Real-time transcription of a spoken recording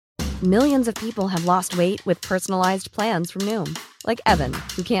Millions of people have lost weight with personalized plans from Noom. Like Evan,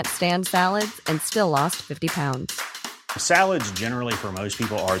 who can't stand salads and still lost 50 pounds. Salads generally for most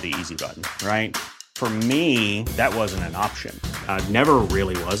people are the easy button, right? For me, that wasn't an option. I never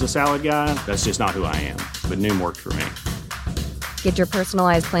really was a salad guy. That's just not who I am. But Noom worked for me. Get your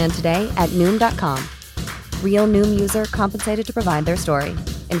personalized plan today at Noom.com. Real Noom user compensated to provide their story.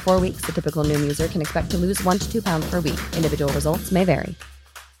 In 4 weeks, the typical Noom user can expect to lose 1 to 2 pounds per week. Individual results may vary.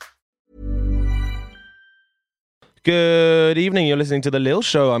 Good evening. You're listening to The Lil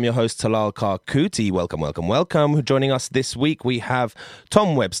Show. I'm your host, Talal Karkuti. Welcome. Joining us this week, we have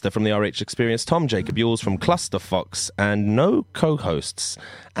Tom Webster from the RH Experience, Tom Jacob-Ewles from Cluster Fox, and no co-hosts.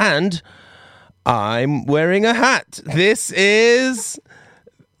 And I'm wearing a hat. This is...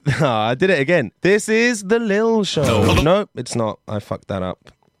 I did it again. This is The Lil Show. No, it's not. I fucked that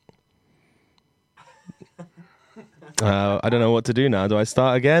up. I don't know what to do now. Do I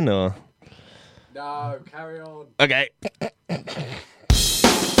start again or... No, carry on. Okay. If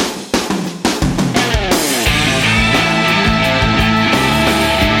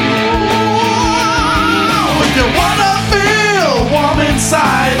you wanna feel warm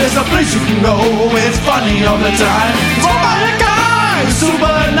inside, there's a place you can go. It's funny all the time. It's all by a guy,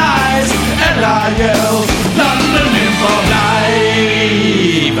 super nice. LIL, London Improv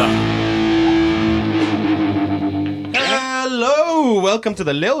Live. Hello, welcome to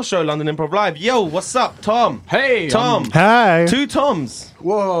The Lil Show, London Improv Live. Yo, what's up, Tom? Hey, Tom. Hey. Two Toms.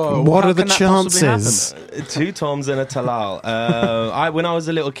 Whoa. What how are the can that possibly chances? Two Toms and a Talal. When I was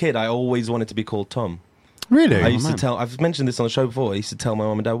a little kid, I always wanted to be called Tom. Really? I used to tell, I've mentioned this on the show before, I used to tell my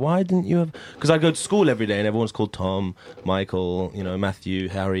mum and dad, why didn't you have, because I go to school every day and everyone's called Tom, Michael, Matthew,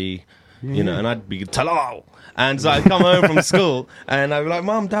 Harry, and I'd be Talal. And so I'd come home from school and I'd be like,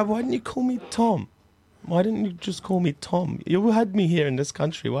 Mum, Dad, why didn't you call me Tom? Why didn't you just call me Tom? You had me here in this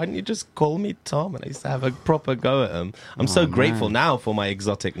country. Why didn't you just call me Tom? And I used to have a proper go at him. I'm so grateful now for my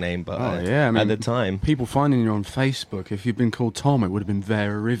exotic name, but at the time... People finding you on Facebook, if you'd been called Tom, it would have been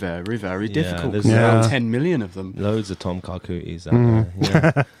very, very, very difficult. There's about 10 million of them. Loads of Tom Karkutis out there.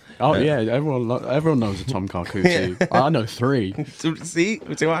 Yeah. Oh, yeah, everyone knows a Tom Karkuti. I know 3. See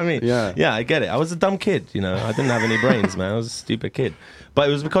what I mean? Yeah, I get it. I was a dumb kid, I didn't have any brains, man. I was a stupid kid. But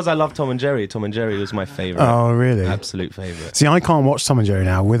it was because I loved Tom and Jerry. Tom and Jerry was my favourite. Oh, really? Absolute favourite. See, I can't watch Tom and Jerry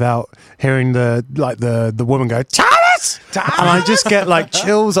now without hearing the woman go, Thomas! And I just get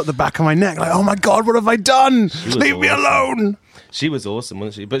chills up the back of my neck. Like, oh my God, what have I done? Leave me alone. She was awesome,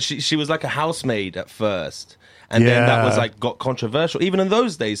 wasn't she? But she was like a housemaid at first. And then that was got controversial. Even in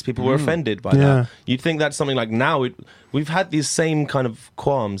those days, people were offended by that. You'd think that's something like now. We've had these same kind of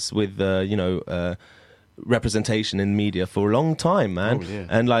qualms with, representation in media for a long time, man. Oh, yeah.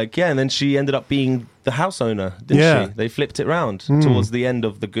 And and then she ended up being the house owner, didn't she? They flipped it round towards the end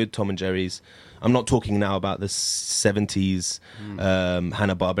of the good Tom and Jerry's. I'm not talking now about the 70s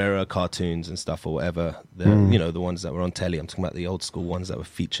Hanna-Barbera cartoons and stuff or whatever. The ones that were on telly. I'm talking about the old school ones that were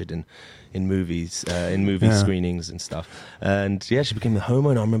featured in movies, screenings and stuff. And she became the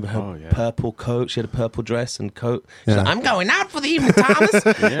homeowner. I remember her purple coat. She had a purple dress and coat. She's like, I'm going out for the evening, Thomas. You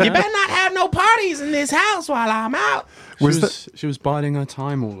better not have no parties in this house while I'm out. She was biding her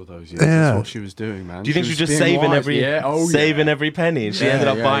time all of those years. That's what she was doing, man. Do you think she was just saving every penny and she ended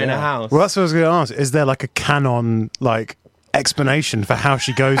up buying a house? Well, that's what I was going to ask. Is there a canon, explanation for how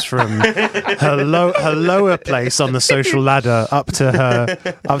she goes from her lower place on the social ladder up to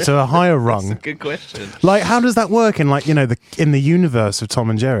a higher rung? That's a good question. How does that work in in the universe of Tom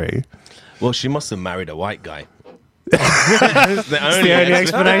and Jerry? Well, she must have married a white guy. That's the only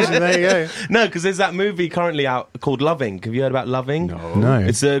explanation. There you go. No, because there's that movie currently out called Loving. Have you heard about Loving? No.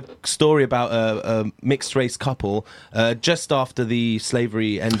 It's a story about a mixed race couple just after the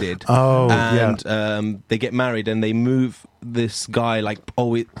slavery ended. And they get married and they move this guy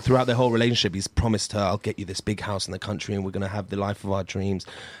throughout their whole relationship. He's promised her, I'll get you this big house in the country and we're going to have the life of our dreams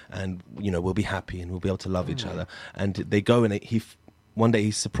and we'll be happy and we'll be able to love each other. And they go and one day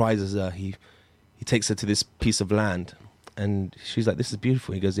he surprises her. He takes her to this piece of land and she's like, this is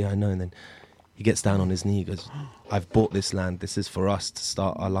beautiful. He goes, yeah, I know. And then he gets down on his knee. He goes, I've bought this land. This is for us to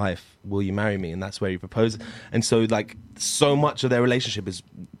start our life. Will you marry me? And that's where he proposes. And so so much of their relationship is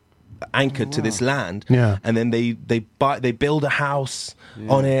anchored to this land. Yeah. And then they build a house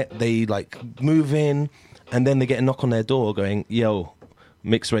on it. They move in and then they get a knock on their door going, yo,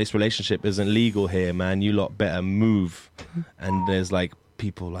 mixed race relationship isn't legal here, man. You lot better move. And there's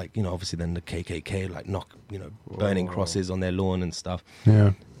people obviously then the KKK burning crosses on their lawn and stuff.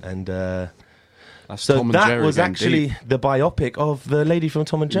 Yeah. And so Tom that was actually deep. The biopic of the lady from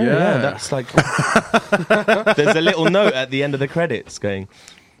Tom and Jerry. Yeah, that's there's a little note at the end of the credits going,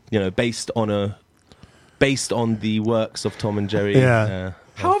 based on the works of Tom and Jerry. Yeah.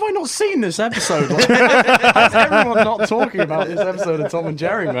 How have I not seen this episode? How's everyone not talking about this episode of Tom and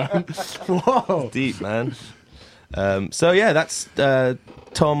Jerry, man? Whoa. Deep, man. That's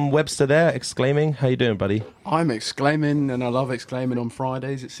Tom Webster there, exclaiming. How you doing, buddy? I'm exclaiming, and I love exclaiming on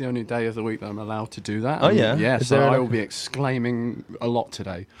Fridays. It's the only day of the week that I'm allowed to do that. Oh, yeah? Yeah, Is so there I will be exclaiming a lot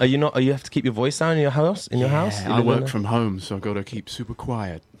today. Are you not? Are you have to keep your voice down in your house? In your house? You I live work in from home, so I've got to keep super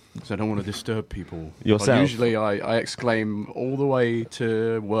quiet. So I don't want to disturb people. Yourself? But usually I exclaim all the way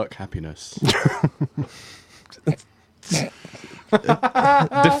to work happiness.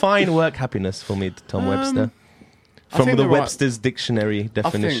 Define work happiness for me, Tom Webster. From the Webster's dictionary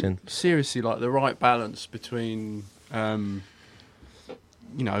definition. I think, seriously, like the right balance between, making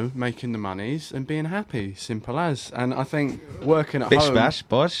the monies and being happy. Simple as. And I think working at Bish home... bash,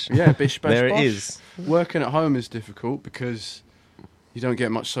 bosh. Yeah, bish bash, There bosh. it is. Working at home is difficult because you don't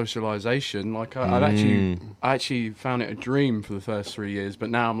get much socialisation. Like I actually found it a dream for the first 3 years, but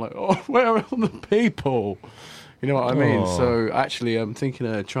now I'm like, oh, where are all the people? You know what I mean? Oh. So actually, I'm thinking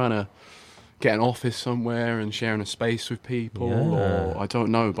of trying to get an office somewhere and sharing a space with people, or I don't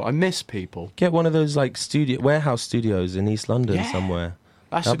know, but I miss people. Get one of those like warehouse studios in East London somewhere.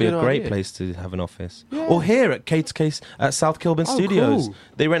 That'd be a great place to have an office. Yeah. Or here at Kate's Case at South Kilburn Studios. Cool.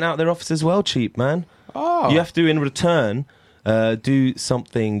 They rent out their offices well cheap, man. Oh. You have to, in return, do some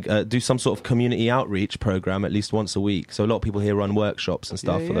sort of community outreach program at least once a week. So a lot of people here run workshops and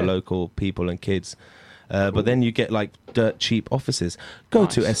stuff for the local people and kids. But then you get like dirt cheap offices. Go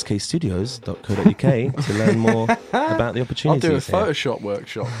to skstudios.co.uk to learn more about the opportunities. I'll do a here. Photoshop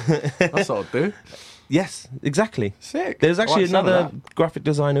workshop. That's what I'll do. Yes, exactly. Sick. There's actually some of another graphic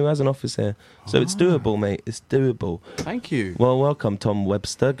designer who has an office here. So it's doable, mate. It's doable. Thank you. Well, welcome, Tom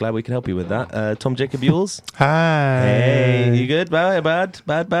Webster. Glad we can help you with that. Tom Jacob-Ewles. Hi. Hey, you good? Bad?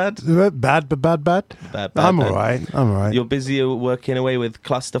 Bad. I'm all right. You're busy working away with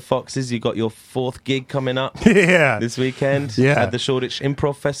Cluster Foxes. You got your 4th gig coming up Yeah. this weekend. Yeah. At the Shoreditch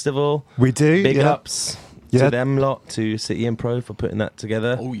Improv Festival. We do. Big yeah. ups Yeah. to them lot, to City Improv for putting that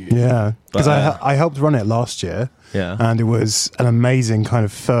together. Oh, yeah. Yeah. Because But, I helped run it last year. Yeah. And it was an amazing kind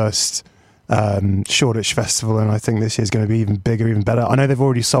of first Shoreditch Festival, and I think this year's going to be even bigger, even better. I know they've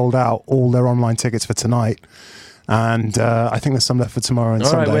already sold out all their online tickets for tonight, and I think there's some left for tomorrow and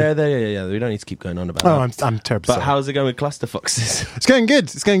All right, Sunday. where are they? Yeah, we don't need to keep going on about that. I'm terrible. But sorry. how's it going with Cluster Foxes? It's going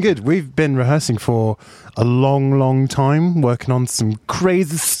good. We've been rehearsing for a long time, working on some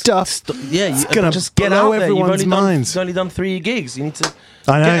crazy stuff. Yeah, gonna just get blow out there. everyone's minds. You've only done 3 gigs. You need to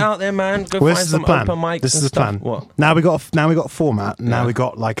I know. get out there, man. Go Well, find some open mics. This is and the stuff. plan. What? Now we got a format. Now Yeah. we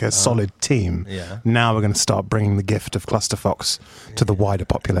got like a solid team. Yeah. Now we're going to start bringing the gift of Cluster Fox to the wider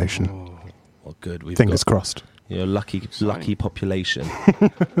population. Well, good. We've Fingers got crossed. your lucky population.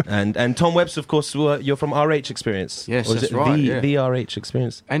 and Tom Webster, of course, you're from RH Experience. Yes, or is that's it right, the RH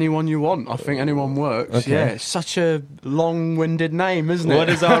Experience. Anyone you want. I think anyone works. Okay. Yeah, it's such a long-winded name, isn't it? What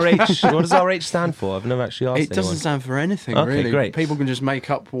does RH? What does RH stand for? I've never actually asked. It doesn't stand for anything, Okay, really. great. People can just make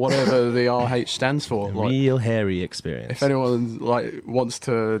up whatever the RH stands for. Like, Real hairy experience. if anyone wants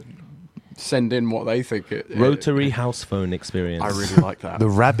to send in what they think Rotary house phone experience. I really like that. The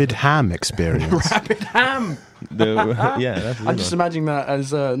Rabid Ham experience. Rabid ham. Yeah, that's a I'm good just one. imagining that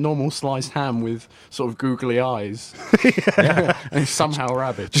as a normal sliced ham with sort of googly eyes, and somehow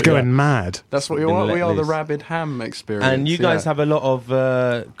rabid. Just going mad. That's what we Been are. let We are the loose. rabid ham experience. And you guys yeah. have a lot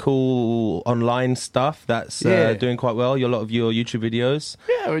of cool online stuff that's doing quite well. A lot of your YouTube videos.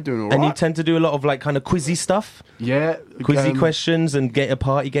 Yeah, we're doing all And you right. tend to do a lot of like kind of quizzy stuff, Yeah, quizzy questions and get a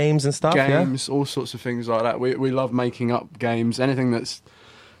party games and stuff. games, all sorts of things like that. We love making up games. Anything that's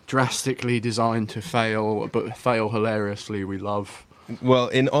drastically designed to fail, but fail hilariously, we love. Yeah. Well,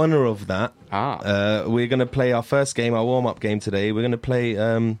 in honor of that, we're going to play our first game, our warm-up game today. We're going to play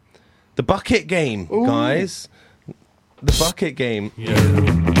the bucket game, guys. The bucket game.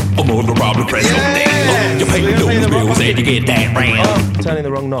 I'm on the Robert Presto day. You pay those bills and you get that round. Oh, turning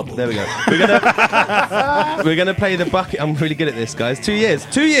the wrong knob. There we go. We're gonna play the bucket. I'm really good at this, guys. 2 years.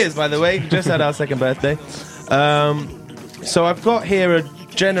 2 years, by the way. Just had our 2nd birthday. So I've got here a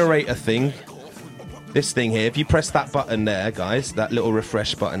generator thing. This thing here. If you press that button there, guys, that little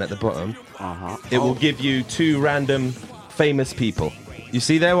refresh button at the bottom, it will give you 2 random famous people. You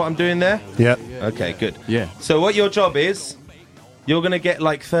see there what I'm doing there? Yep. Okay, good. Yeah. So what your job is, you're going to get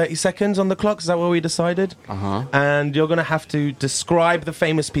like 30 seconds on the clock. Is that what we decided? And you're going to have to describe the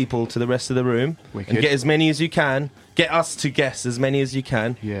famous people to the rest of the room. Wicked. And get as many as you can. Get us to guess as many as you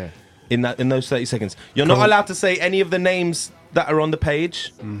can. Yeah. In those 30 seconds. You're not allowed to say any of the names that are on the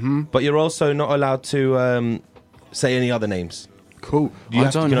page, but you're also not allowed to say any other names. Cool. You I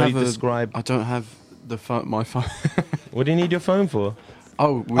have to- don't can only have describe- I don't have my phone. What do you need your phone for?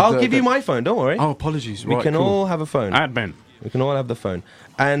 Oh, I'll give you my phone. Don't worry. Oh, apologies. We Right, can cool. all have a phone. Admin. We can all have the phone.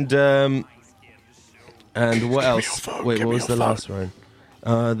 And what else? Wait, what was the last one?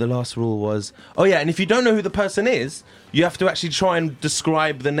 The last rule was... Oh, yeah, and if you don't know who the person is, you have to actually try and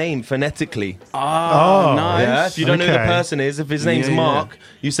describe the name phonetically. Oh, nice. Yeah, if you don't know who the Okay. person is, if his name's Yeah, Mark,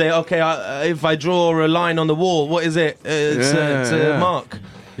 you say, okay, if I draw a line on the wall, what is it? It's Yeah. Mark.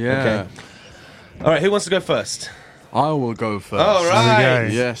 Yeah. Okay. All right, who wants to go first? I will go first. All There right. we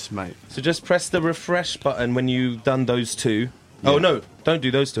go. Yes, mate. So just press the refresh button when you've done those two. Oh, no, don't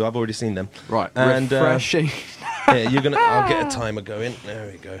do those two. I've already seen them. Right. And, refreshing. Yeah, you're gonna. I'll get a timer going.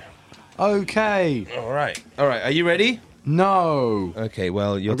 There we go. Okay. All right. Are you ready? No. Okay.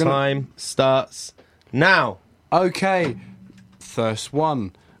 Well, your I'm gonna- time starts now. Okay. First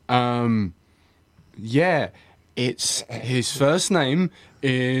one. Yeah. It's his first name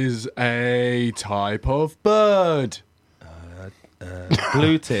is a type of bird.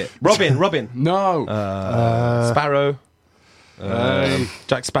 Blue tit. Robin. No. Sparrow. Hey.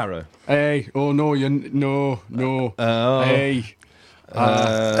 Jack Sparrow. Hey. Oh no. No. Hey.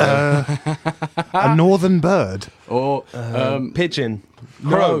 A northern bird. Or Pigeon.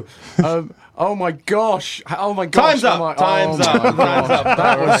 no. Crow. Oh my gosh! Oh my gosh! Time's up. Oh my, Time's oh up. my Time's gosh. up.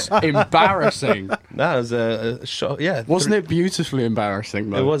 That was embarrassing. That was a shot. Yeah. Wasn't it beautifully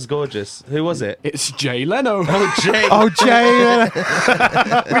embarrassing though? It was gorgeous. Who was it? It's Jay Leno. Oh, Jay. Oh, Jay.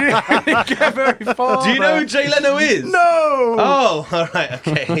 Get very far. Do you know who Jay Leno is? No. Oh, all right.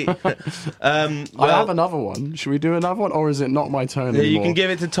 Okay. I have another one. Should we do another one, or is it not my turn Yeah, anymore? you can give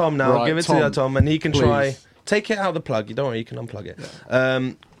it to Tom now. Right, give it Tom, to Tom, and he can try. please. Take it out of the plug. You don't worry. You can unplug it.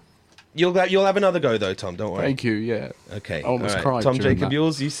 You'll have another go though, Tom. Don't worry. Thank you. Yeah. Okay. I almost all right. cried Tom during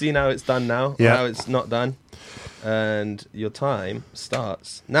Jacob-Ewles, you see now it's done now. Yeah. Now it's not done. And your time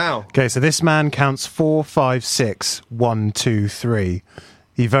starts now. Okay, so this man counts 4, 5, 6, 1, 2, 3.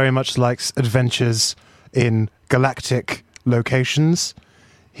 He very much likes adventures in galactic locations.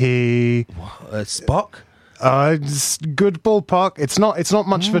 He Spock? it's good ballpark. It's not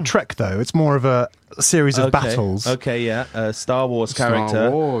much of a trek though. It's more of a series of battles. Okay, yeah. Star Wars Star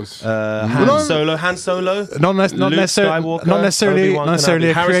character. Wars. Han No. Solo. Han Solo. Not Luke necessarily. Skywalker, Not necessarily. Obi-Wan Not necessarily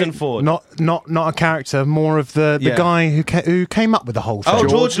Kenobi, a Harrison Ford. Not a character. More of the Yeah. guy who came up with the whole thing. Oh,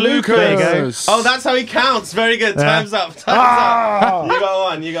 George Lucas. There you go. Yes. Oh, that's how he counts. Very good. Yeah. Time's up. Time's up. You got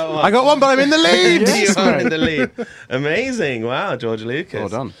one. You got one. I got one, but I'm in the lead. You are in the lead. Amazing. Wow, George Lucas. Well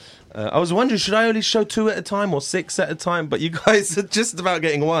done. I was wondering, should I only show 2 at a time or 6 at a time? But you guys are just about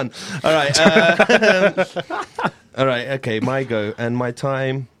getting one. All right. All right. Okay, my go. And my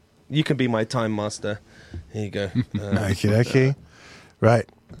time. You can be my time master. Here you go. Okie. Right.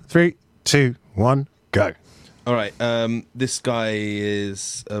 3, 2, 1, go. All right. This guy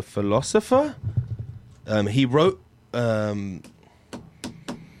is a philosopher. He wrote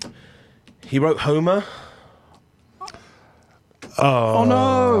Homer. Oh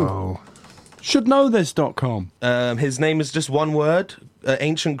no. Shouldknowthis.com. His name is just one word.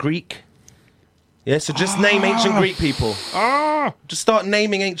 Ancient Greek. Yeah, so just name ancient Greek people. Just start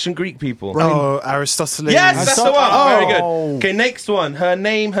naming ancient Greek people. Oh, Aristoteles. Yes, that's the one. Oh. Very good. Okay, next one.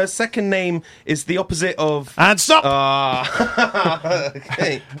 Her second name is the opposite of... And stop.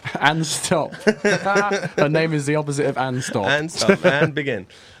 Okay. And stop. Her name is the opposite of and stop. And stop. And begin.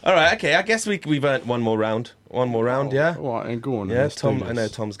 All right, okay, I guess we've earned one more round. One more round, yeah? All right, and go on. Yeah, let's do Tom. this. I know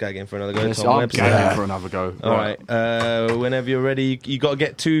Tom's gagging for another go. Yes, Tom I'm Webster. gagging for another go. All right. Whenever you're ready, you got to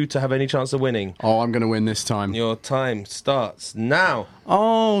get 2 to have any chance of winning. Oh, I'm going to win this time. Your time starts now.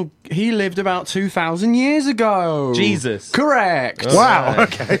 Oh, he lived about 2,000 years ago. Jesus. Correct. Wow.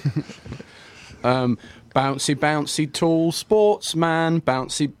 Okay. Bouncy, bouncy, tall sportsman.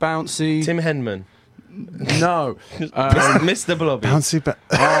 Bouncy, bouncy. Tim Henman. No. Mr. Blobby. Bouncy.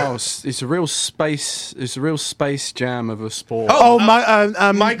 Oh, it's a real space. It's a real space jam of a sport. Oh,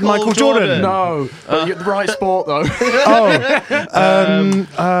 Michael Jordan. No, but you're the right sport though.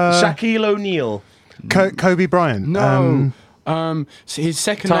 Shaquille O'Neal. Kobe Bryant. No. So his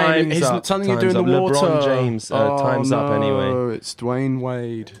second name Time's is up, something you time's do in the up. water. LeBron James, time's up anyway. No, it's Dwayne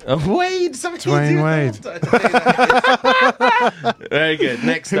Wade. Wade. Dwayne Wade. Very good.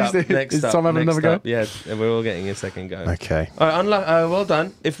 Next up. Who's the- Next is up. Tom having next another up. Yeah, we're all getting a second go. Okay. All right, well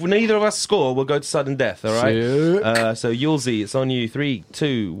done. If neither of us score, we'll go to sudden death. All right. Sick. So Yulesy, it's on you. 3,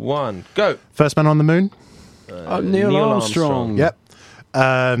 2, 1, go. First man on the moon. Neil Armstrong. Yep.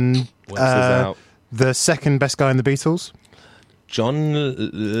 Webster's out. The second best guy in the Beatles.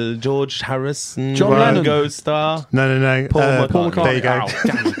 George Harrison. John Lennon. Ringo Starr. No. Paul McCartney. There you go. Oh,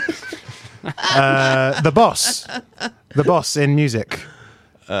 damn it. The boss. The boss in music.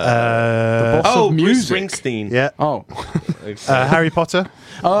 The boss of Bruce music. Springsteen. Yeah. Oh. Harry Potter.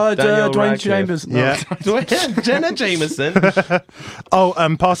 Dwayne Radcliffe. Chambers. No. Yeah. Jenna Jameson.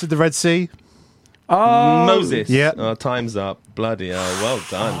 Parted the Red Sea. Oh, Moses. Yeah. Oh, time's up. Bloody hell. Well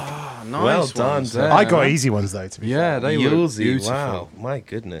done. nice well done. ones Sir. there. I got easy ones though. To be Yeah, they were Yulesy. beautiful. Wow. My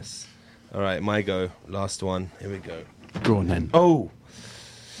goodness. All right, my go. Last one. Here we go. Go on then. Oh.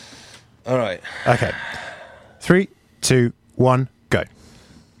 All right. fair. Okay. 3, 2, 1, go.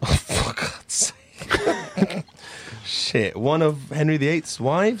 For God's sake. Shit. One of Henry VIII's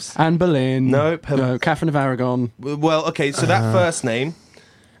wives? Anne Boleyn. Nope. No, Catherine of Aragon. Well, okay, so that first name.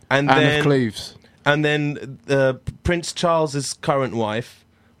 And Anne then of Cleves. And then Prince Charles's current wife,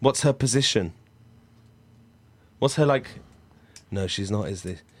 what's her position? What's her, like... No, she's not, is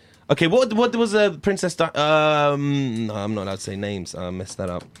this? Okay, what was Princess no, I'm not allowed to say names. I messed that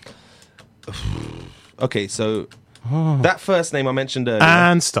up. Okay, so that first name I mentioned earlier.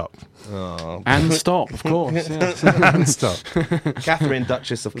 And stop. Oh, And stop, of course. Yes. And stop. Catherine,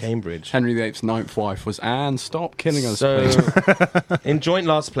 Duchess of Cambridge. Henry VIII's ninth wife was Anne. Stop killing us, So, please. in joint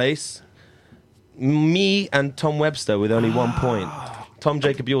last place, me and Tom Webster with only 1 point. Tom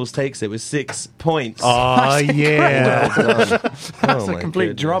Jacob-Ewles takes it with 6 points. Oh, yeah. That's a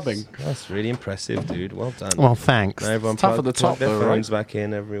complete drubbing. That's really impressive, dude. Well done. Well, thanks. Now everyone It's tough plug at the top, their though, phones right? back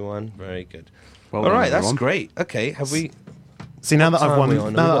in, everyone. Very good. Well All done, right, that's everyone. great. Okay, have we... See, now that What I've time won, are we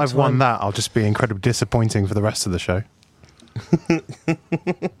on? now Have we that got I've won time? that, I'll just be incredibly disappointing for the rest of the show.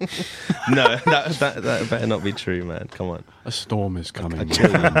 No, that better not be true, man. Come on. A storm is coming. I'll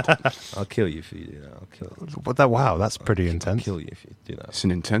kill you. I'll kill you if you do that. I'll kill you. Wow, that's pretty intense. Kill you if you do that. It's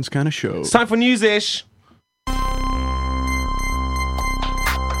an intense kind of show. It's time for news-ish.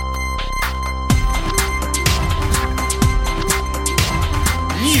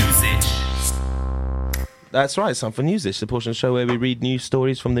 That's right, it's time for news-ish, the portion of the show where we read news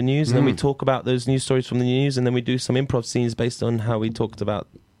stories from the news, and then we talk about those news stories from the news, and then we do some improv scenes based on how we talked about,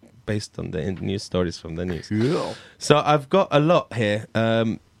 based on the news stories from the news. Yeah. So I've got a lot here.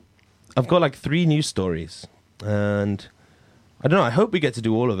 I've got like 3 news stories, and I don't know, I hope we get to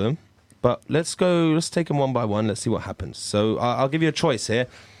do all of them, but let's take them one by one, let's see what happens. So I'll give you a choice here.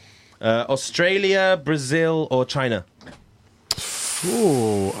 Australia, Brazil, or China?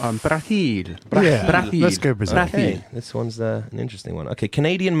 Oh, Brazil. Yeah, Brazil. let's go Brazil. Okay, this one's an interesting one. Okay,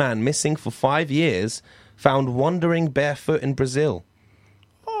 Canadian man missing for 5 years, found wandering barefoot in Brazil.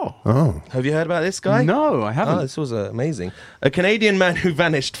 Oh. Have you heard about this guy? No, I haven't. Oh, this was amazing. A Canadian man who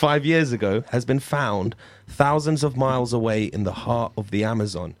vanished 5 years ago has been found thousands of miles away in the heart of the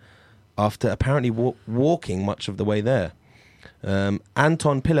Amazon after apparently walking much of the way there.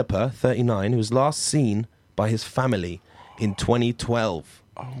 Anton Piliper, 39, who was last seen by his family in 2012,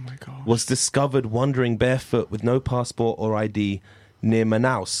 Oh my god. was discovered wandering barefoot with no passport or ID near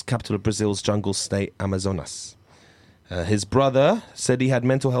Manaus, capital of Brazil's jungle state, Amazonas. His brother said he had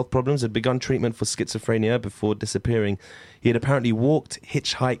mental health problems, had begun treatment for schizophrenia before disappearing. He had apparently walked,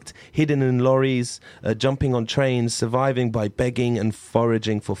 hitchhiked, hidden in lorries, jumping on trains, surviving by begging and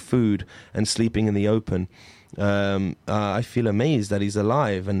foraging for food and sleeping in the open. I feel amazed that he's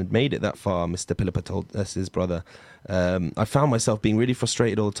alive and had made it that far, Mr. Piliper told us, his brother. I found myself being really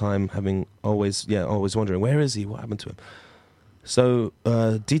frustrated all the time, having always wondering, where is he? What happened to him? So,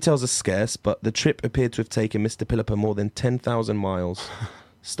 details are scarce, but the trip appeared to have taken Mr. Piliper more than 10,000 miles,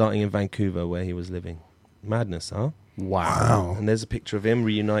 starting in Vancouver, where he was living. Madness, huh? Wow. And there's a picture of him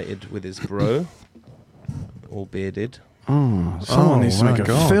reunited with his bro, all bearded. Someone needs to my make a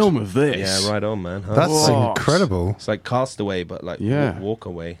God. film of this. Yeah, right on, man. Huh? That's Whoa. incredible. It's like Castaway, but like Yeah. walk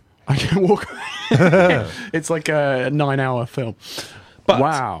away. I can walk. It's like a 9-hour film. But,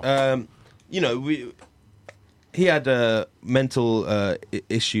 Wow. he had mental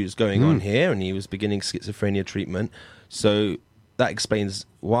issues going on here, and he was beginning schizophrenia treatment. So that explains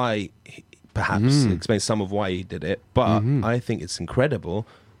why, explains some of why he did it. But I think it's incredible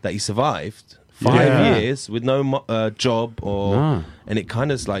that he survived 5 Yeah. years with no job, and it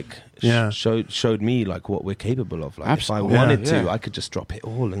kind of like showed me like what we're capable of. Like Absolutely. if I wanted Yeah. to, I could just drop it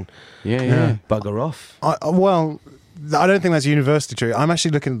all and Yeah. bugger off. I don't think that's universally true. I'm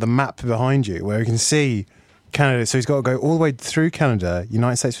actually looking at the map behind you where you can see Canada. So he's got to go all the way through Canada,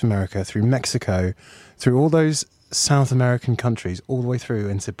 United States of America, through Mexico, through all those South American countries, all the way through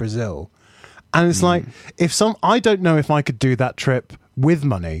into Brazil. And it's like, I don't know if I could do that trip with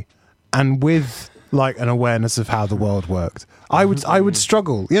money and with like an awareness of how the world worked. I would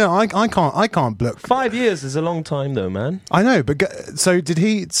struggle. You know, I can't look. 5 years is a long time though, man. I know, but so did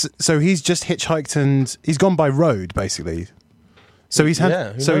he? So he's just hitchhiked and he's gone by road, basically. So he's had.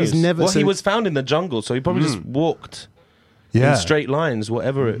 Yeah, who so he's knows? never. Well, so he was found in the jungle, so he probably just walked in straight lines,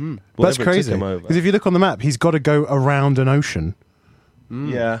 whatever That's it crazy. took him over. Because if you look on the map, he's got to go around an ocean.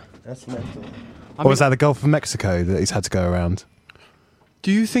 Yeah, that's mental. Or is that the Gulf of Mexico that he's had to go around?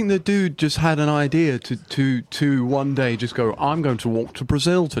 Do you think the dude just had an idea to one day just go, I'm going to walk to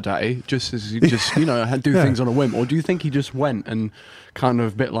Brazil today, just as do things on a whim? Or do you think he just went and kind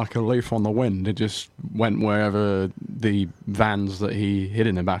of bit like a leaf on the wind, it just went wherever the vans that he hid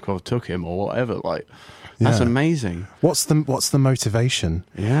in the back of took him or whatever? Like, that's amazing. What's the motivation?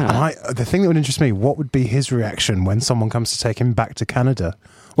 Yeah. And the thing that would interest me, what would be his reaction when someone comes to take him back to Canada?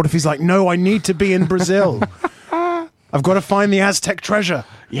 What if he's like, no, I need to be in Brazil. I've got to find the Aztec treasure.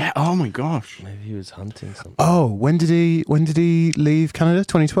 Yeah. Oh my gosh. Maybe he was hunting something. Oh, when did he leave Canada?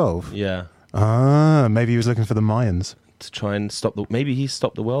 2012. Yeah. Maybe he was looking for the Mayans To try and stop maybe he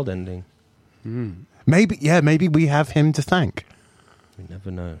stopped the world ending. Maybe we have him to thank. We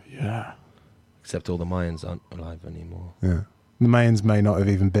never know. Yeah. Except all the Mayans aren't alive anymore. Yeah. The Mayans may not have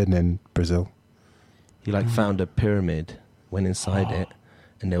even been in Brazil. He found a pyramid, went inside it,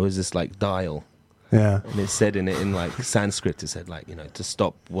 and there was this dial. Yeah. And it said in Sanskrit, it said to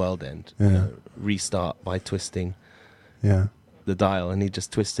stop world end, restart by twisting the dial, and he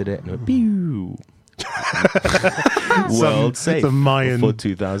just twisted it and it went pew. World safe the Mayan, for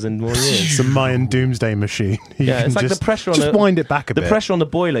 2,000 more years. It's a Mayan doomsday machine. It's like the pressure on just wind it back a bit. The pressure on the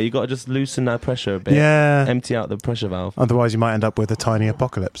boiler, you got to just loosen that pressure a bit. Yeah. Empty out the pressure valve. Otherwise, you might end up with a tiny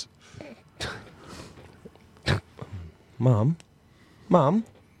apocalypse. Mum.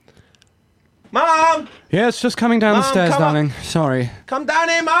 Yeah, it's just coming down the Mum, stairs, come on. darling. Sorry. Come down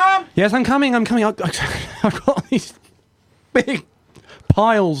here, Mum. Yes, I'm coming. I've got these big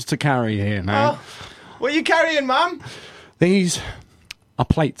piles to carry here now. Oh, what are you carrying, Mum? These are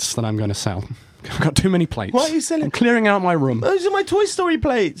plates that I'm going to sell. I've got too many plates. What are you selling? I'm clearing out my room. Those are my Toy Story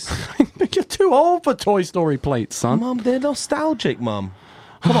plates. You're too old for Toy Story plates, son. Mum, they're nostalgic, Mum.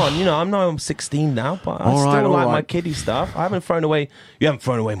 Come on, I know I'm 16 now, but I All still right. my kiddie stuff. I haven't thrown away. You haven't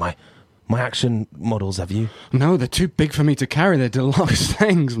thrown away my action models, have you? No, they're too big for me to carry. They're deluxe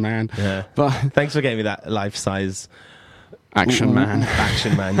things, man. Yeah. But Thanks for getting me that life-size Action Man.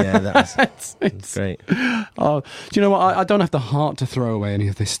 Action Man, yeah, that's great. Oh, do you know what? I don't have the heart to throw away any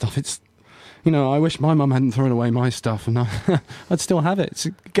of this stuff. It's, I wish my mum hadn't thrown away my stuff, and I'd still have it.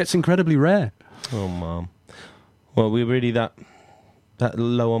 It gets incredibly rare. Oh, Mum. Well, we're really that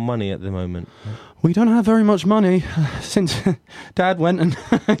low on money at the moment. We don't have very much money since Dad went and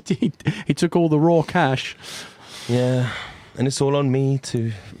he took all the raw cash. Yeah, and it's all on me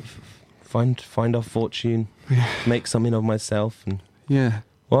to find our fortune, make something of myself, and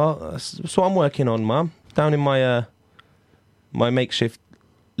well, that's what I'm working on, Mum. Down in my my makeshift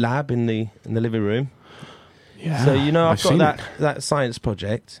lab in the living room. Yeah. So I've got that science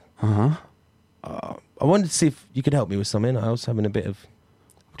project. I wanted to see if you could help me with something. I was having a bit of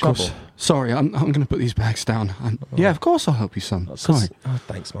trouble. Sorry, I'm going to put these bags down. Yeah, of course I'll help you, son. Sorry. Oh,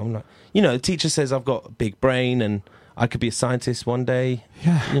 thanks, Mum. The teacher says I've got a big brain and I could be a scientist one day.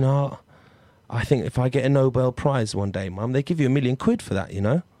 Yeah. I think if I get a Nobel Prize one day, Mum, they give you £1 million for that,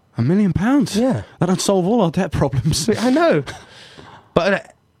 £1 million? Yeah. That'd solve all our debt problems. I know.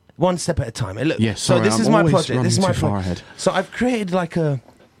 But one step at a time. Look, sorry, so this I'm is my always project. This is my running too far ahead. So I've created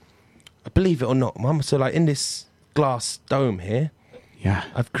believe it or not, Mum, so in this glass dome here, Yeah.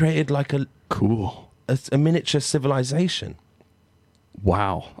 I've created Cool. a miniature civilization.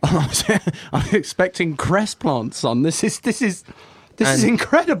 Wow. I'm expecting cress plants, son. This is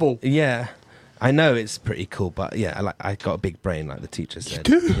incredible. Yeah. I know it's pretty cool, but yeah, I got a big brain, like the teacher said.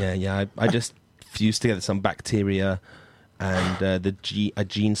 You do? Yeah. I just fused together some bacteria, and I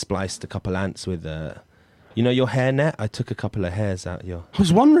gene spliced a couple ants with your hairnet. I took a couple of hairs out your. I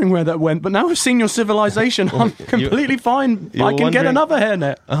was wondering where that went, but now I've seen your civilization. I'm completely fine. I can get another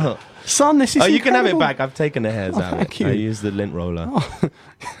hairnet. Oh. Son, this is you can have it incredible. back. I've taken the hairs out. Thank you. I used the lint roller.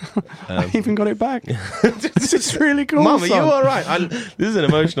 I even got it back. This is really cool, Mum, are you son. all right? This is an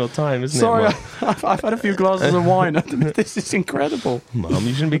emotional time, isn't Sorry, it? I've had a few glasses of wine. This is incredible. Mum,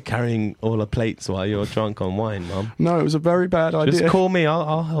 you shouldn't be carrying all the plates while you're drunk on wine, Mum. No, it was a very bad idea. Just call me.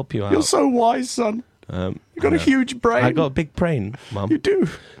 I'll help you out. You're so wise, son. You've got a huge brain. I got a big brain, Mum. You do.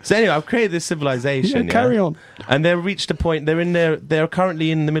 So anyway, I've created this civilization. Yeah, carry on. And they've reached a point. They're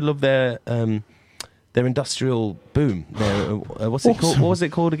currently in the middle of their industrial boom. What's it called? What was it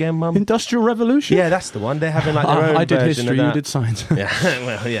called again, Mum? Industrial Revolution? Yeah, that's the one. They're having their own I did version history, of that. you did science. Yeah,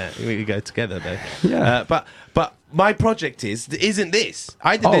 well, yeah, we go together though. Yeah. But my project isn't this.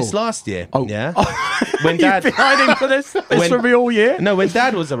 I did this last year. Oh. Yeah. When Dad You've been hiding for this for me all year? No, when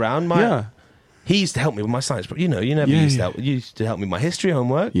Dad was around, Yeah. he used to help me with my science. You never used to help me with my history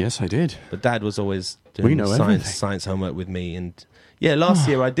homework. Yes, I did. But Dad was always We know everything. science homework with me. And yeah, last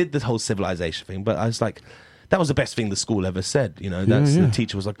year I did the whole civilization thing, but I was like, that was the best thing the school ever said. You know, the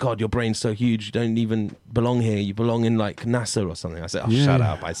teacher was like, God, your brain's so huge, you don't even belong here. You belong in like NASA or something. I said, shut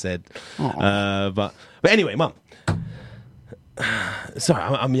up. I said, but anyway, Mum. Sorry,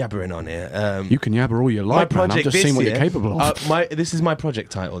 I'm yabbering on here. You can yabber all you like, man. I'm just seeing what you're capable of. This is my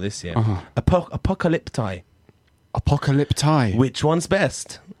project title this year. Apocalypti. Apocalypti. Which one's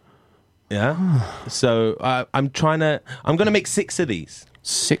best? Yeah. So I'm going to make 6 of these.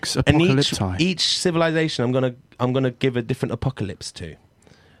 6 And apocalypti. each civilization I'm gonna give a different apocalypse to.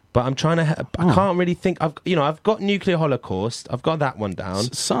 But I'm trying to. I can't really think. I've got nuclear holocaust. I've got that one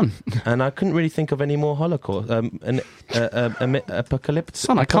down, Son. and I couldn't really think of any more holocaust. Apocalypse.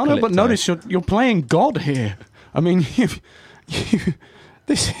 Son, I can't help but notice you're playing God here. I mean, this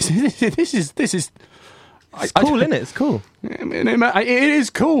is. It's cool, isn't it? It's cool. I mean, it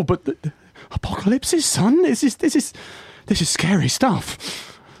is cool, but the apocalypse, son. This is scary stuff.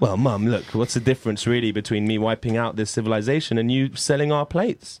 Well, Mum, look, what's the difference really between me wiping out this civilization and you selling our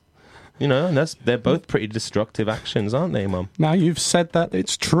plates? You know, and they're both pretty destructive actions, aren't they, Mum? Now you've said that,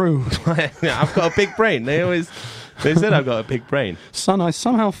 it's true. Yeah, I've got a big brain. They said I've got a big brain. Son, I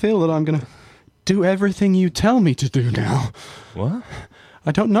somehow feel that I'm going to do everything you tell me to do now. What?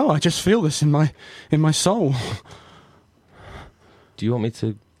 I don't know. I just feel this in my soul. Do you want me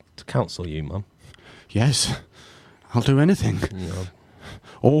to counsel you, Mum? Yes. I'll do anything. No.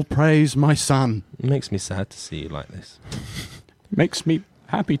 All praise my son. It makes me sad to see you like this. Makes me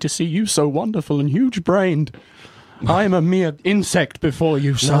happy to see you so wonderful and huge-brained. I am a mere insect before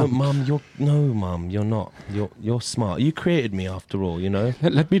you, son. No, Mum, you're not. You're smart. You created me after all, you know.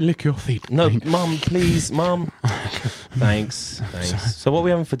 Let me lick your feet. No, Mum, please, Mum. Thanks. So what are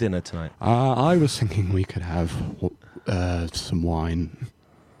we having for dinner tonight? I was thinking we could have some wine.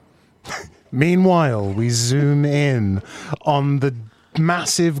 Meanwhile, we zoom in on the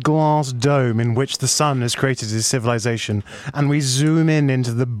massive glass dome in which the sun has created his civilization, and we zoom in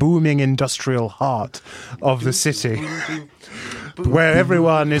into the booming industrial heart of the city, where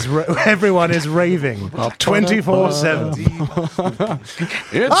everyone is raving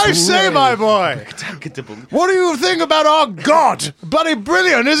 24/7. I say, my boy, what do you think about our God? Bloody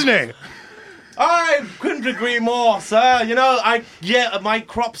brilliant, isn't he? I couldn't agree more, sir. You know, my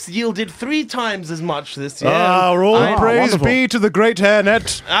crops yielded 3 times as much this year. All praise be to the great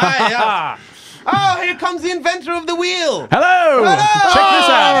hairnet. Yeah. Oh, here comes the inventor of the wheel. Hello! Check this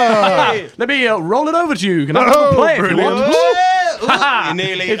out. Hey. Let me roll it over to you. Can I have a play if you want?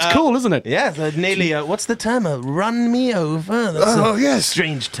 It's cool, isn't it? Yeah, nearly, what's the term? Run me over? That's yes.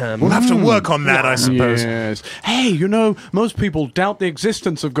 Strange term. We'll have to work on that, I suppose. Yes. Hey, you know, most people doubt the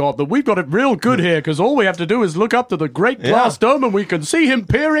existence of God, but we've got it real good here, because all we have to do is look up to the great glass dome and we can see him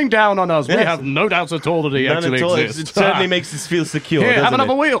peering down on us. Yes. We have no doubts at all that he actually exists. It certainly makes us feel secure, Here, have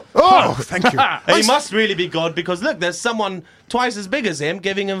another wheel. Oh, thank you. He must really be God, because look, there's someone twice as big as him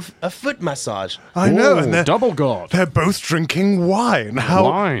giving him a foot massage. I know, and they're double God. They're both drinking wine.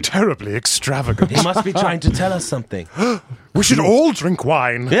 How terribly extravagant. He must be trying to tell us something. We should all drink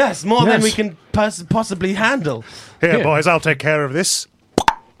wine. Yes, more than we can possibly handle. Here, boys, I'll take care of this.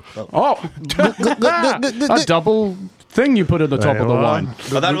 Oh, a double thing you put at the top of the wine.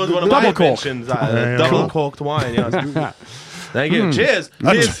 Oh, that was one of my inventions. Double corked wine. Yes. Thank you. Cheers.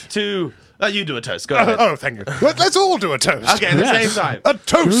 Cheers to... you do a toast. Go ahead. Oh, thank you. Let's all do a toast. Okay, at the same time. A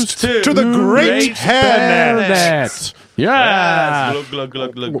toast to the great hairnet. Yeah. Yes. Glug,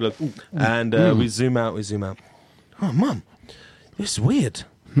 glug, glug, glug, glug. And we zoom out. Oh, Mum, this is weird.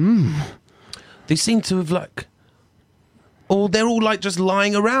 They seem to have they're all like just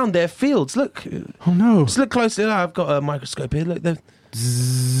lying around their fields. Look. Oh no. Just look closely. I've got a microscope here. Look, they're...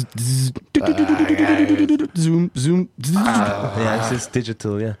 Zoom. Yeah, it's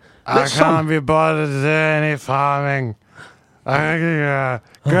digital, yeah. I can't be bothered to do any farming.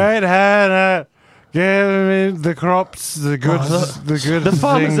 Great hairnet, give me the crops, the good The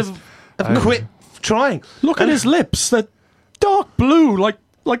farmers have quit trying. Look at his lips. They're dark blue, like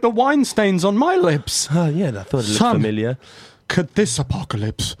the wine stains on my lips. Oh, yeah, I thought it looked familiar. Could this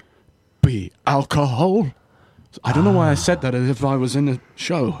apocalypse be alcohol? I don't know why I said that as if I was in a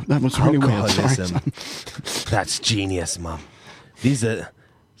show. That was really weird. Sorry. That's genius, Mum. These are...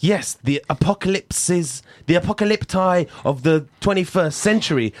 Yes, the apocalypti of the 21st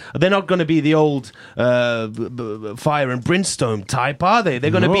century. They're not going to be the old fire and brimstone type, are they? They're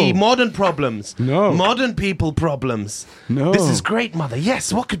going to be modern problems. No. Modern people problems. No. This is great, Mother.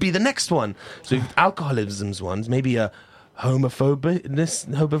 Yes, what could be the next one? So alcoholism's ones, maybe a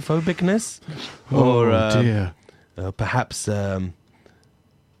homophobicness? Oh, dear. Perhaps...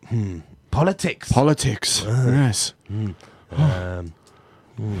 Politics. Yes.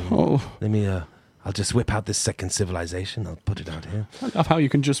 Let me. I'll just whip out this second civilization. I'll put it out here. I love how you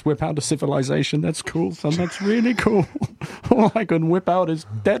can just whip out a civilization. That's cool, son. That's really cool. All I can whip out is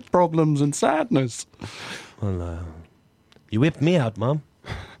debt problems and sadness. Well, you whipped me out, Mum.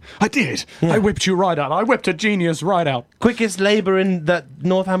 I did. Yeah. I whipped you right out. I whipped a genius right out. Quickest labour in that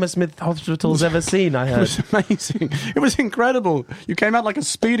North Hammersmith Hospital's ever seen, I It heard. was amazing. It was incredible. You came out like a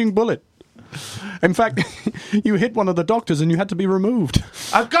speeding bullet. In fact, you hit one of the doctors and you had to be removed.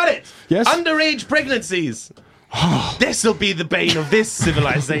 I've got it! Yes? Underage pregnancies! This'll be the bane of this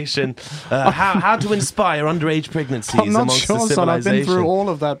civilization. How to inspire underage pregnancies I'm not amongst sure, the son. I've civilization. been through all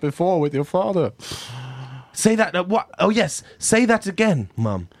of that before with your father. Say that. What? Oh, yes. Say that again,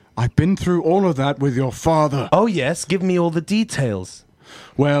 Mum. I've been through all of that with your father. Oh, yes. Give me all the details.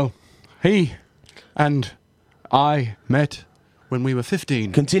 Well, he and I met when we were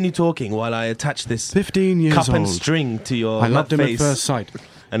 15. Continue talking while I attach this 15 years cup and old. string to your I loved him face. at first sight.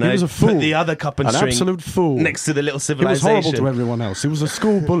 And He I was a put fool. the other cup and An string absolute fool. next to the little He was civilization. horrible to everyone else. He was a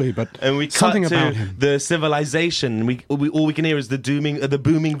school bully, but And we cut something to about him. the civilization. We all we can hear is the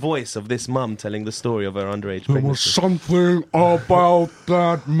booming voice of this mum telling the story of her underage There was pregnancy. something about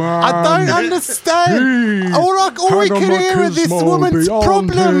that man. I don't understand. All we can hear are this woman's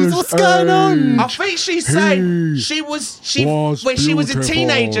problems. What's going on? I think she's saying she was when she was a beautiful.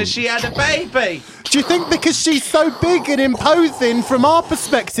 teenager. She had a baby. Do you think because she's so big and imposing from our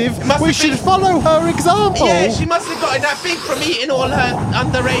perspective, must we have should been- follow her example? Yeah, she must have gotten that big from eating all her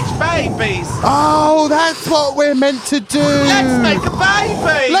underage babies. Oh, that's what we're meant to do. Let's make a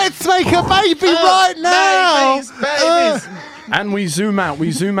baby. Let's make a baby right now. Babies. And we zoom out.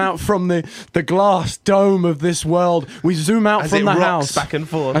 We zoom out from the glass dome of this world. We zoom out As from it the rocks house. back and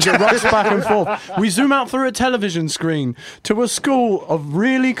forth. As it rocks back and forth. We zoom out through a television screen to a school of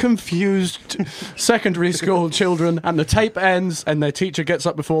really confused secondary school children, and the tape ends and their teacher gets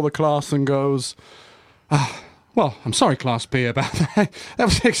up before the class and goes, well, I'm sorry, Class B, about that. That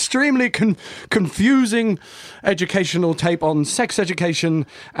was extremely confusing educational tape on sex education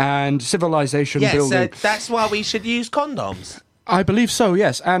and civilization building. That's why we should use condoms. I believe so,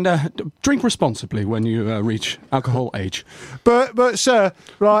 yes. And drink responsibly when you reach alcohol age. But sir,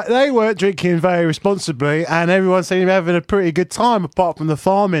 right, they weren't drinking very responsibly, and everyone seemed to be having a pretty good time, apart from the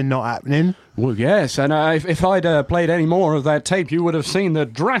farming not happening. Well, yes, and if I'd played any more of that tape, you would have seen the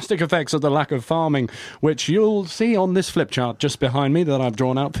drastic effects of the lack of farming, which you'll see on this flip chart just behind me that I've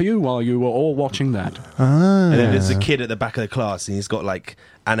drawn out for you while you were all watching that. And then there's a kid at the back of the class, and he's got like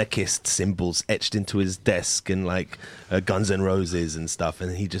anarchist symbols etched into his desk and like Guns N' Roses and stuff.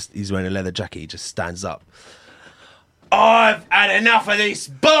 And he's wearing a leather jacket. He just stands up. I've had enough of this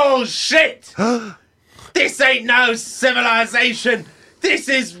bullshit. This ain't no civilization. This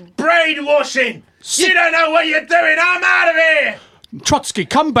is brainwashing. You don't know what you're doing. I'm out of here. Trotsky,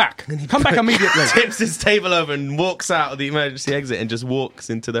 come back. Come back immediately. Tips his table over and walks out of the emergency exit and just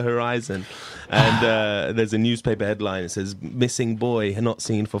walks into the horizon. And there's a newspaper headline that says, "Missing boy not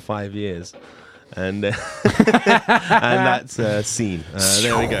seen for 5 years." And and that's scene.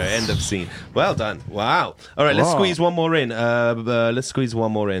 There we go. End of scene. Well done. Wow. All right, let's squeeze one more in.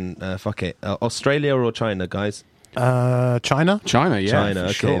 Fuck it. Australia or China, guys? China? China, yeah. China.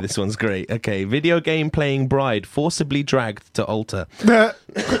 Okay, sure. this one's great. Okay, video game playing bride forcibly dragged to altar.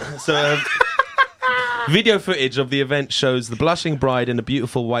 So, video footage of the event shows the blushing bride in a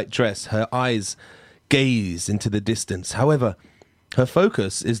beautiful white dress. Her eyes gaze into the distance. However, her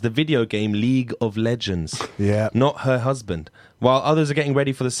focus is the video game League of Legends, not her husband. While others are getting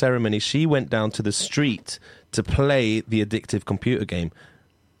ready for the ceremony, she went down to the street to play the addictive computer game.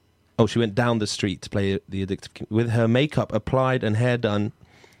 Oh, she went down the street to play the addictive game. With her makeup applied and hair done,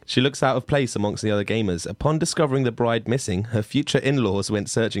 she looks out of place amongst the other gamers. Upon discovering the bride missing, her future in-laws went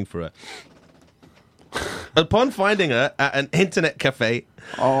searching for her. Upon finding her at an internet cafe,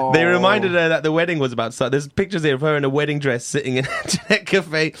 they reminded her that the wedding was about to start. There's pictures here of her in a wedding dress sitting in an internet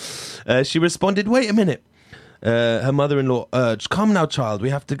cafe. She responded, "Wait a minute." Her mother-in-law urged, "Come now, child, we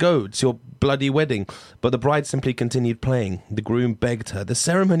have to go. It's your bloody wedding." But the bride simply continued playing. The groom begged her, "The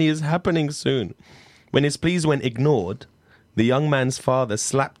ceremony is happening soon." When his pleas went ignored, the young man's father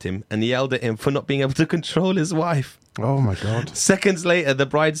slapped him and yelled at him for not being able to control his wife. Oh my God. Seconds later, the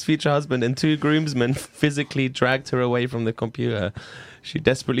bride's future husband and two groomsmen physically dragged her away from the computer. She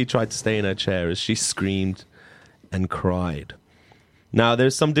desperately tried to stay in her chair as she screamed and cried. Now,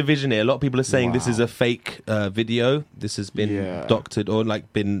 there's some division here. A lot of people are saying this is a fake video. This has been doctored or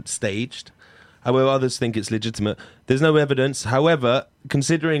like been staged. However, others think it's legitimate. There's no evidence. However,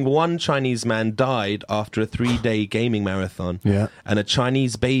 considering one Chinese man died after a 3-day gaming marathon, and a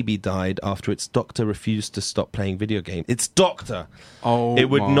Chinese baby died after its doctor refused to stop playing video games. Its doctor! It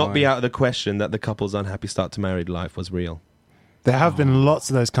would not be out of the question that the couple's unhappy start to married life was real. There have been lots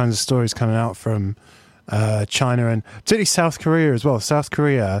of those kinds of stories coming out from China and particularly South Korea as well. South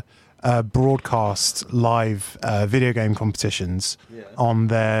Korea broadcast live video game competitions on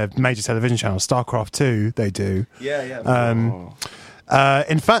their major television channel. StarCraft 2, they do.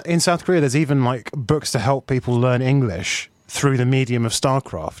 In fact, in South Korea, there's even like books to help people learn English through the medium of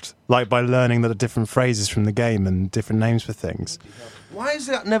StarCraft, like by learning the different phrases from the game and different names for things. Why has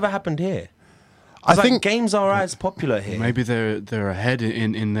that never happened here? I think games are as popular here. Maybe they're ahead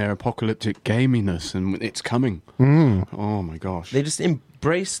in their apocalyptic gaminess, and it's coming. Oh my gosh! They just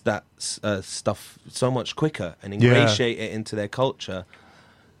embrace that stuff so much quicker and ingratiate it into their culture.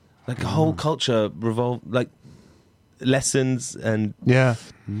 Like the whole culture like lessons and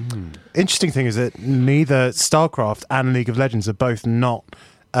Interesting thing is that neither StarCraft and League of Legends are both not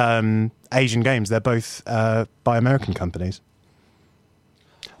Asian games. They're both by American companies.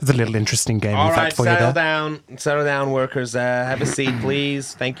 There's a little interesting game. All right, for you there. settle down, workers. Have a seat,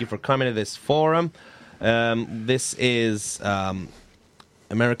 please. Thank you for coming to this forum. This is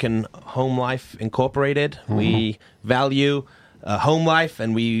American Home Life Incorporated. We value home life,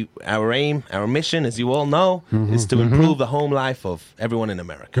 and our mission, as you all know, is to improve the home life of everyone in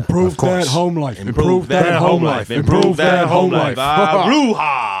America. Improve that home life. Improve that home life. Improve that home life.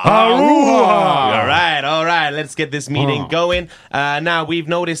 Aruha! Aruha! All right. Let's get this meeting going. Now, we've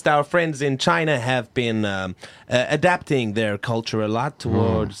noticed our friends in China have been adapting their culture a lot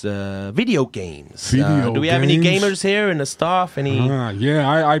towards video games. Do we have any gamers here in the staff?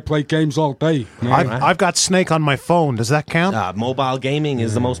 I play games all day. I've got Snake on my phone. Does that count? Mobile gaming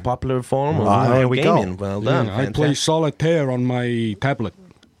is the most popular form of there we gaming. go. Well done. I play solitaire on my tablet.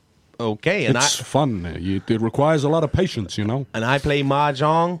 Okay, and it's fun. It requires a lot of patience, you know. And I play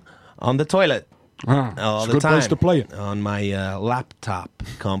mahjong on the toilet. It's a good place to play it. On my laptop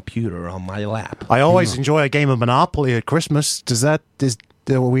computer, on my lap. I always enjoy a game of Monopoly at Christmas.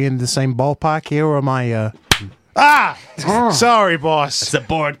 Are we in the same ballpark here, or am I... Sorry, boss. It's a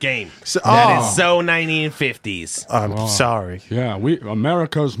board game. That is so 1950s. I'm sorry. Yeah,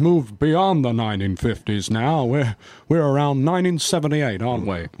 America's moved beyond the 1950s now. We're around 1978, aren't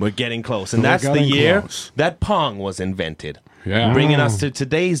we? We're getting close, and that's the year that Pong was invented. Yeah. Bringing us to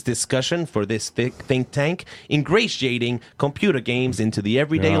today's discussion for this think tank, ingratiating computer games into the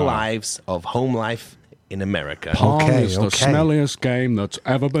everyday lives of home life in America. Pong is the smelliest game that's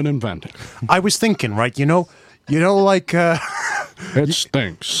ever been invented. I was thinking, right, like... it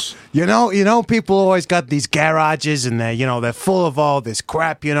stinks. You know, people always got these garages and they're full of all this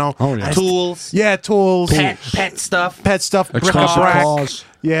crap, Oh, yeah. Tools. Yeah, tools. Pet stuff. Bric-a-brac.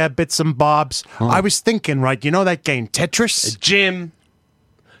 Yeah, bits and bobs. I was thinking, right, that game, Tetris? Gym.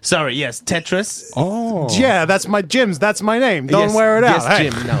 Sorry, yes, Tetris. Oh. Yeah, that's my name. Don't wear it out.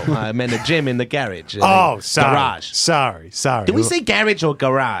 Yes, gym. No, I meant a gym in the garage. Sorry. Garage. Sorry. Do we say garage or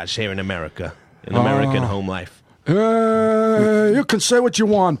garage here in America? In American home life? You can say what you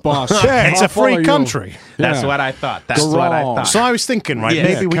want, boss. Yeah, it's a free country. That's what I thought. So I was thinking, right,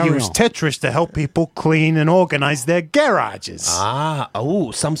 maybe we use Tetris to help people clean and organize their garages.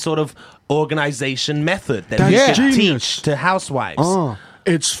 Some sort of organization method that we should teach to housewives.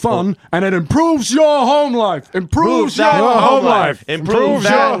 It's fun, and it improves your home life. Improves your home life. Improves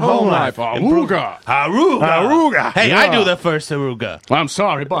your home life. Haruga. Hey, I do the first haruga. I'm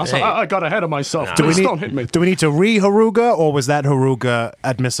sorry, boss. Hey. I got ahead of myself. Don't hit me. Do we need to re-haruga, or was that haruga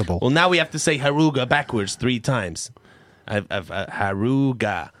admissible? Well, now we have to say haruga backwards 3 times.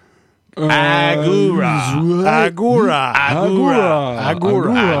 Haruga. Agura.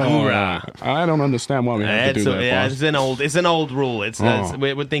 I don't understand why we have to do that, boss. It's an old rule.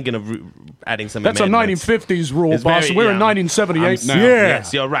 We're thinking of adding some That's amendments. a 1950s rule, boss. We're in 1978 now.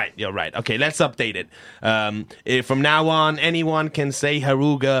 Yes, you're right. Okay, let's update it. From now on, anyone can say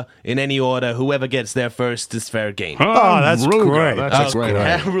haruga in any order. Whoever gets there first is fair game. That's great. That's great.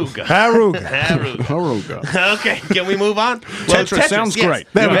 Haruga. Okay, can we move on? Well, Tetris sounds great.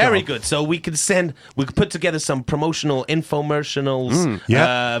 Very good. So we could put together some promotional infomercials,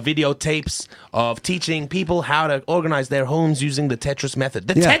 videotapes of teaching people how to organize their homes using the Tetris method.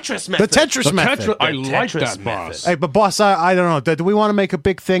 Tetris method. I like that, boss. Hey, but boss, I don't know. Do we want to make a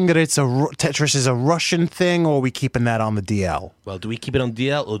big thing that Tetris is a Russian thing, or are we keeping that on the DL? Well, do we keep it on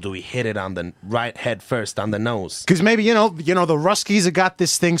DL, or do we hit it on the right head first on the nose? Because maybe, the Ruskies have got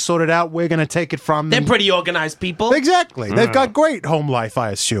this thing sorted out. We're going to take it from them. They're pretty organized people. Exactly. They've got great home life, I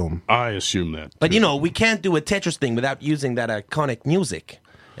assume. I assume that. But, we can't do a Tetris thing without using that iconic music.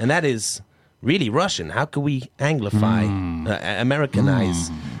 And that is really Russian. How could we anglify, Americanize?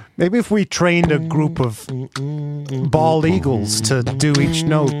 Maybe if we trained a group of bald eagles to do each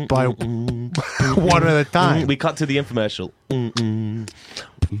note by one at a time. We cut to the infomercial.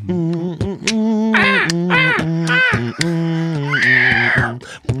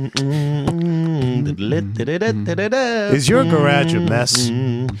 Is your garage a mess?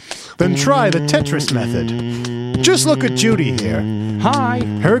 Then try the Tetris method. Just look at Judy here. Hi.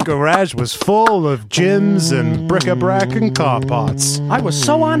 Her garage was full of gyms and bric-a-brac and car parts. I was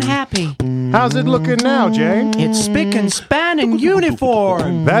so unhappy. How's it looking now, Jane? It's spick and span and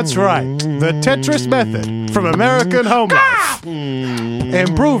uniform. That's right. The Tetris method from American Home Life.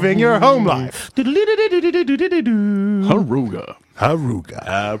 Improving your home life. Haruga.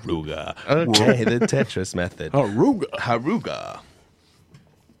 Haruga. Okay, the Tetris method. Haruga.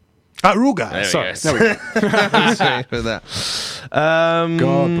 Haruga. Sorry. There we go. Sorry for that.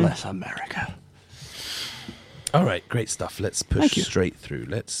 God bless America. All right, great stuff. Let's push straight through.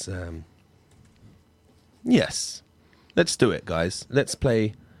 Let's, yes. Let's do it, guys. Let's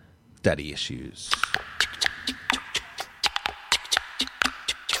play Daddy Issues.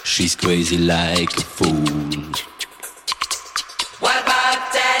 She's crazy like a fool. What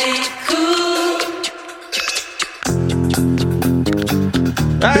about Daddy Cool?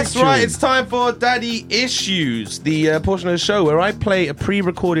 That's right, it's time for Daddy Issues, the portion of the show where I play a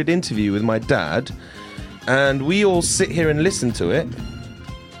pre-recorded interview with my dad, and we all sit here and listen to it,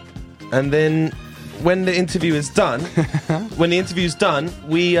 and then when the interview is done,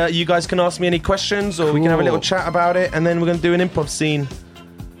 we you guys can ask me any questions, or we can have a little chat about it, and then we're going to do an improv scene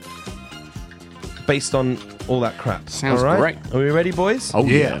based on all that crap. Sounds all right? great. Are we ready, boys? Oh,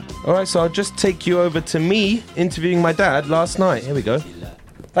 yeah. All right, so I'll just take you over to me interviewing my dad last night. Here we go.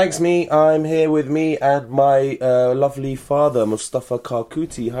 Thanks, me. I'm here with me and my lovely father, Mustafa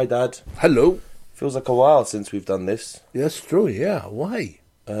Karkuti. Hi, Dad. Hello. Feels like a while since we've done this. Yes, true, yeah. Why?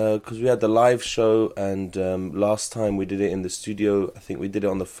 Because we had the live show, and last time we did it in the studio. I think we did it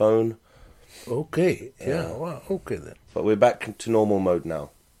on the phone. Okay, yeah, well, okay then. But we're back to normal mode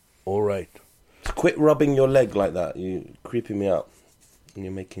now. All right. Quit rubbing your leg like that. You're creeping me out. And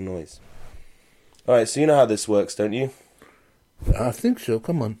you're making noise. All right, so you know how this works, don't you? I think so.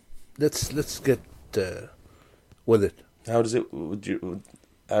 Come on, let's get with it. How does it work?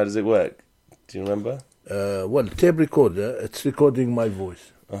 Do you remember? Well, tape recorder. It's recording my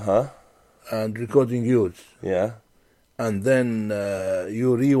voice. And recording yours. Yeah. And then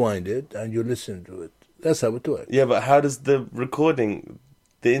you rewind it and you listen to it. That's how it works. Yeah, but how does the recording?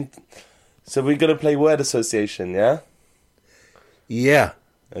 So we're gonna play word association, yeah? Yeah.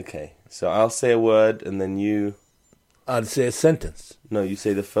 Okay. So I'll say a word and then you. I'll say a sentence. No, you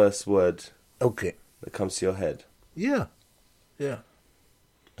say the first word. Okay. That comes to your head. Yeah. Yeah.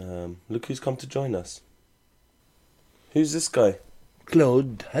 Look who's come to join us. Who's this guy?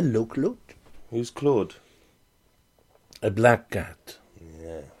 Claude. Hello, Claude. Who's Claude? A black cat.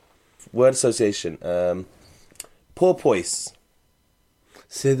 Yeah. Word association. Porpoise.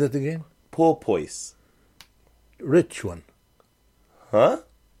 Say that again. Porpoise. Rich one. Huh?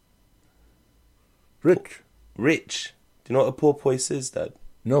 Rich. Rich. Do you know what a porpoise is, Dad?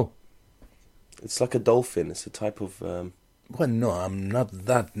 No. It's like a dolphin. It's a type of... Well, no, I'm not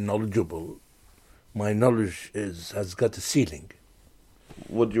that knowledgeable. My knowledge has got a ceiling.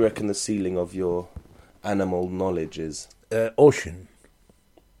 What do you reckon the ceiling of your animal knowledge is? Ocean.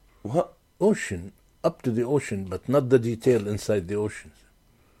 What? Ocean. Up to the ocean, but not the detail inside the ocean.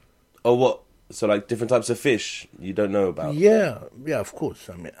 Oh, what? So, like, different types of fish you don't know about? Yeah, of course.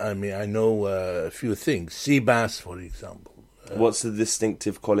 I mean, I know a few things. Sea bass, for example. What's the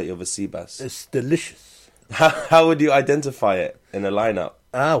distinctive quality of a sea bass? It's delicious. How would you identify it in a lineup?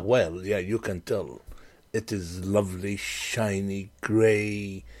 Well, yeah, you can tell. It is lovely, shiny,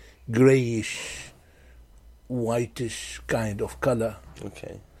 grayish, whitish kind of color.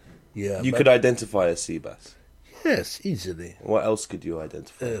 Okay. Yeah. You could identify a sea bass? Yes, easily. What else could you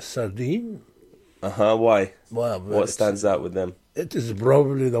identify? Sardine. Why? Well, what stands out with them? It is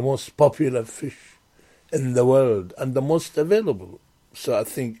probably the most popular fish in the world and the most available. So I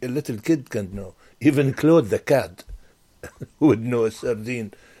think a little kid can know. Even Claude the cat would know a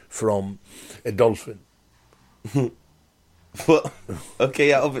sardine from a dolphin. What? Okay,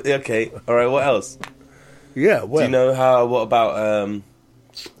 yeah, okay. All right, what else? Yeah, well... Do you know what about...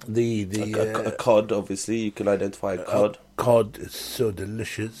 a cod, obviously. You can identify a cod. Cod is so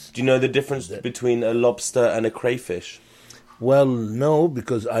delicious. Do you know the difference between a lobster and a crayfish? Well, no,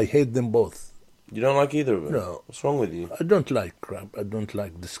 because I hate them both. You don't like either of them? No. What's wrong with you? I don't like crab. I don't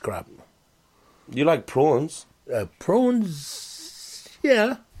like the scrap. You like prawns? Prawns,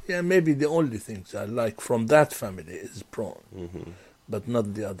 yeah, maybe the only things I like from that family is prawn, but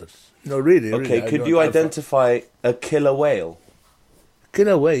not the others. No, really. Okay, really, could you identify a killer whale?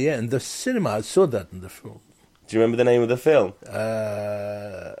 Killer whale, yeah, in the cinema I saw that in the film. Do you remember the name of the film?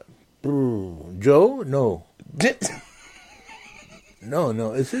 Joe? No.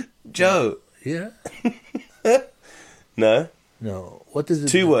 No, is it? Joe. Yeah. No. What is it?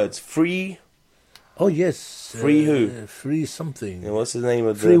 2 words. Free. Oh, yes. Free who? Free something. Yeah, what's the name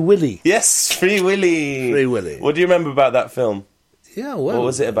of Free Willy. Yes, Free Willy. Free Willy. What do you remember about that film? Yeah, well. What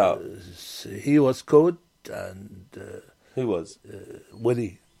was it about? He was caught and... Who was?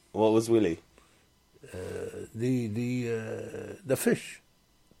 Willy. What was Willy? The fish.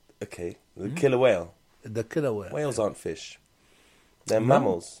 Okay. The killer whale. The killer whale. Whales aren't fish. They're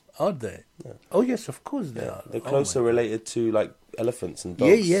mammals. Are they? Yeah. Oh, yes, of course they are. They're closer related to, like, elephants and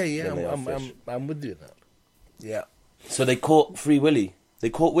dogs. Yeah. Than they are fish. I'm with you now. Yeah. So they caught Free Willy. They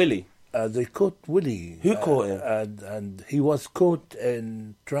caught Willy. They caught Willy. Who caught him? And he was caught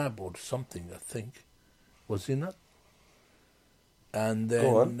in trap or something, I think. Was he not? And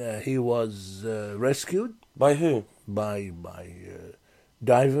then he was rescued. By who? By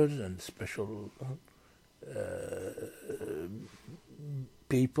divers and special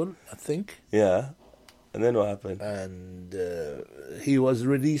people, I think. Yeah. And then what happened? And he was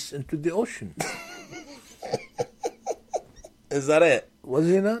released into the ocean. Is that it? Was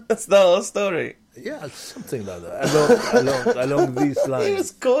he not? That's the whole story. Yeah, something like that. Along these lines. He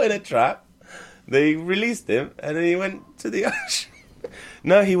was caught in a trap. They released him, and then he went to the ocean.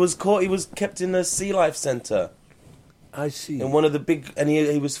 No, he was caught. He was kept in a sea life center. I see. In one of the big, and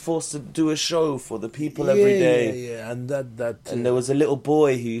he was forced to do a show for the people every day. Yeah, and that. And there was a little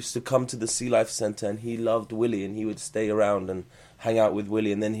boy who used to come to the sea life center, and he loved Willy, and he would stay around and hang out with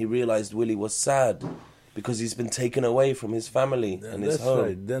Willy. And then he realized Willy was sad because he's been taken away from his family and his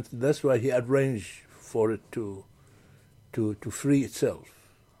home. Right. That's why he arranged for it to free itself.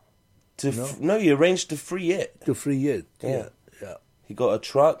 No, he arranged to free it. To free it. Yeah. He got a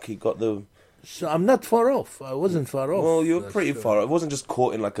truck. He got the. So I'm not far off. I wasn't far off. Well, you were pretty far off. It wasn't just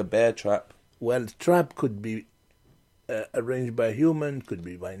caught in like a bear trap. Well, trap could be arranged by human, could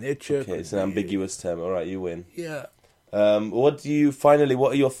be by nature. Okay, it's an ambiguous term. All right, you win. Yeah. What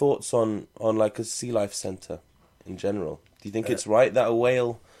are your thoughts on like a sea life center in general? Do you think it's right that a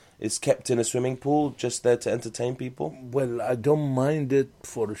whale is kept in a swimming pool just there to entertain people? Well, I don't mind it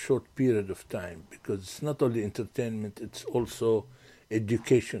for a short period of time because it's not only entertainment, it's also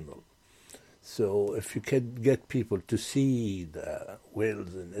educational. So if you can get people to see the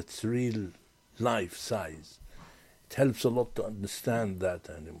whales in its real life size, it helps a lot to understand that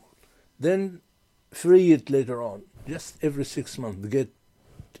animal. Then free it later on. Just every 6 months, get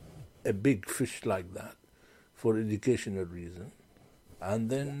a big fish like that for educational reason, and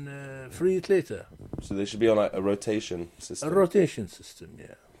then free it later. So they should be on like a rotation system. A rotation system,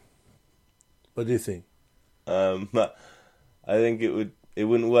 yeah. What do you think? I think it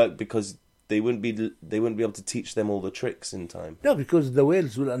wouldn't work because they wouldn't be able to teach them all the tricks in time. No, because the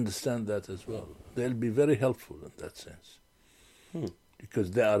whales will understand that as well. They'll be very helpful in that sense.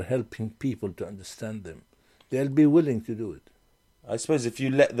 Because they are helping people to understand them. They'll be willing to do it. I suppose if you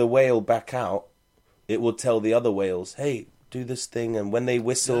let the whale back out, it will tell the other whales, hey, do this thing, and when they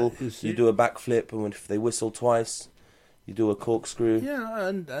whistle, you do a backflip, and if they whistle twice, you do a corkscrew. Yeah,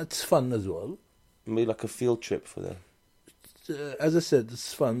 and that's fun as well. Maybe like a field trip for them. As I said,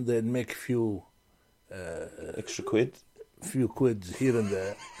 it's fun. They'll make few... extra quid? Few quids here and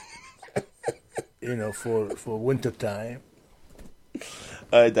there. For winter time.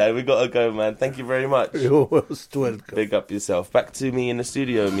 All right, Dad, we got to go, man. Thank you very much. You're most welcome. Big up yourself. Back to me in the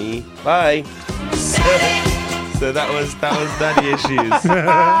studio, me. Bye. So that was Daddy Issues.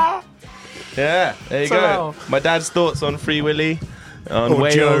 Yeah, there you go. My dad's thoughts on Free Willy, on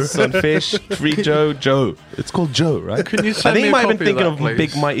whales, on fish. Free Joe. It's called Joe, right? Can you send I think me you a might have copy been thinking of that, of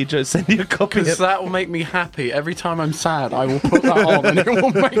Big Mighty Joe. Send you a copy. Because that will make me happy. Every time I'm sad, I will put that on and it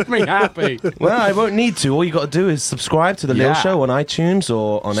will make me happy. Well, I won't need to. All you got to do is subscribe to The Lil Show on iTunes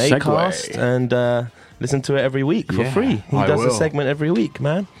or on Acast and listen to it every week for free. He does a segment every week,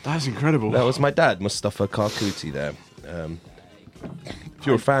 man. That's incredible. That was my dad, Mustafa Karkuti there. If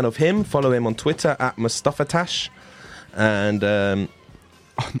you're a fan of him, follow him on Twitter at Mustafatash and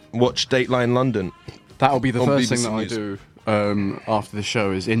watch Dateline London. That'll be the first thing that I do after the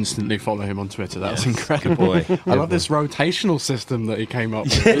show is instantly follow him on Twitter. That's incredible. Good boy. I love this rotational system that he came up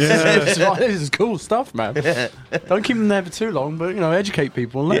with. This is cool stuff, man. Don't keep them there for too long, but educate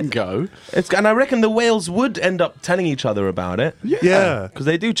people and let them go. And I reckon the whales would end up telling each other about it. Yeah. Because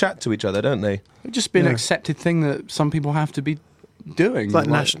they do chat to each other, don't they? It'd just be an accepted thing that some people have to be doing. It's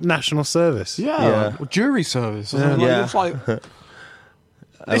like national service. Yeah. Or jury service. Or something. It's like...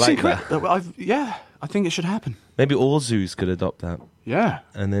 I it's like incredible. that. I think it should happen. Maybe all zoos could adopt that. Yeah.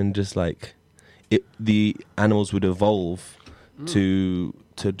 And then just like the animals would evolve to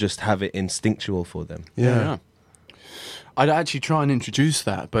just have it instinctual for them. Yeah. I'd actually try and introduce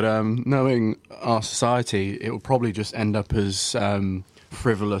that, but knowing our society, it will probably just end up as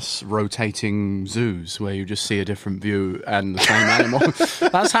frivolous rotating zoos where you just see a different view and the same animal.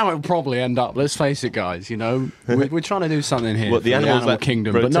 That's how it will probably end up. Let's face it, guys. We're trying to do something here. What, the animals animal like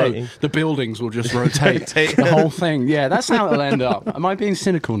kingdom, rotating? but no, the buildings will just rotate the whole thing. Yeah, that's how it'll end up. Am I being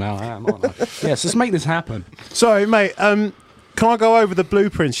cynical now? I am, aren't I? Yes, let's make this happen. Sorry, mate. Can I go over the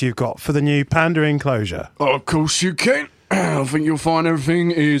blueprints you've got for the new panda enclosure? Oh, of course you can. I think you'll find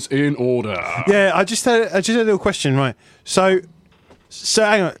everything is in order. Yeah, I just had a little question, right? So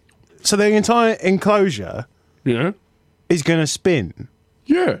hang on. So the entire enclosure is going to spin?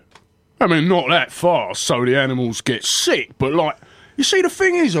 Yeah. I mean, not that fast so the animals get sick, but you see, the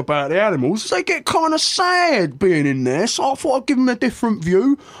thing is about the animals, they get kind of sad being in there, so I thought I'd give them a different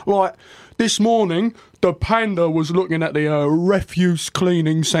view. Like, this morning, the panda was looking at the refuse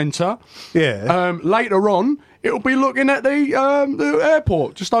cleaning centre. Yeah. Later on, it'll be looking at the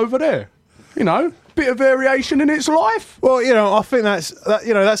airport just over there. Bit of variation in its life. Well, I think that's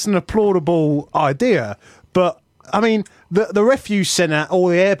an applaudable idea, but I mean, the refuse centre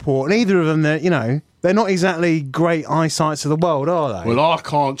or the airport, neither of them, they're not exactly great eyesights of the world, are they? Well, I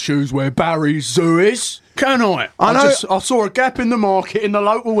can't choose where Barry's zoo is, can I? I saw a gap in the market in the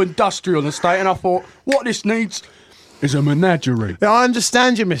local industrial estate, and I thought, what this needs is a menagerie. Yeah, I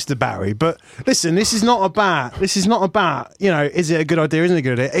understand you, Mr. Barry, but listen, this is not about, is it a good idea, isn't it a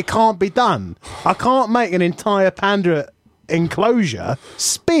good idea? It can't be done. I can't make an entire panda enclosure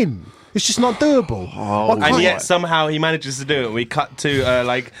spin. It's just not doable. And yet somehow he manages to do it. We cut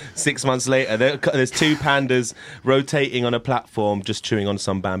to 6 months later. There's two pandas rotating on a platform, just chewing on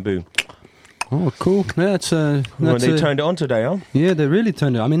some bamboo. Oh, cool. Yeah, they turned it on today, huh? Yeah, they really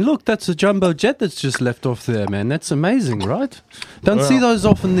turned it on. I mean, look, that's a jumbo jet that's just left off there, man. That's amazing, right? Don't see those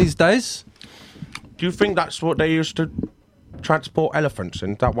often these days. Do you think that's what they used to transport elephants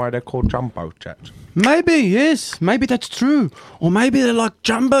in? Is that why they're called jumbo jets? Maybe, yes. Maybe that's true. Or maybe they're like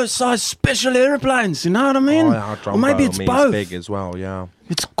jumbo-sized special airplanes, you know what I mean? Oh, yeah, or maybe it's both. Big as well, yeah.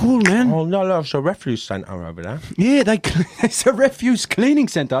 It's cool, man. Oh, no, it's a refuse centre over there. Yeah, it's a refuse cleaning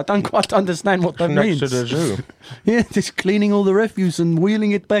centre. I don't quite understand what that means. Next to the zoo. Yeah, just cleaning all the refuse and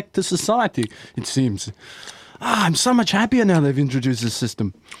wheeling it back to society, it seems. I'm so much happier now they've introduced this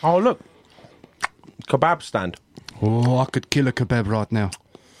system. Oh, look. Kebab stand. Oh, I could kill a kebab right now.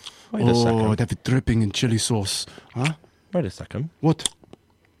 Wait a second. Oh, they've it dripping in chili sauce. Huh? Wait a second. What?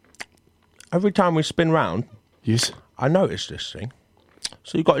 Every time we spin round, yes, I notice this thing.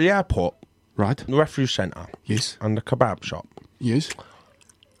 So you've got the airport, right? The refuse centre, yes, and the kebab shop, yes.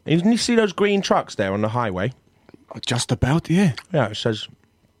 And you see those green trucks there on the highway? Just about, yeah. Yeah, it says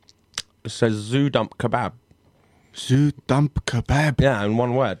Zoo Dump Kebab. Zoo Dump Kebab. Yeah, in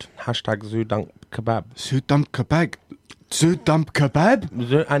one word. # Zoo Dump Kebab. Zoo Dump Kebab. Zoo Dump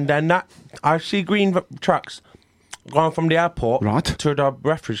Kebab. And then I see green trucks going from the airport to the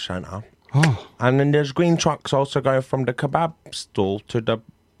refuse centre. Oh. And then there's green trucks also going from the kebab stall to the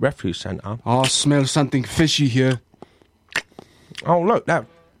refuse centre. I smell something fishy here. Oh, look,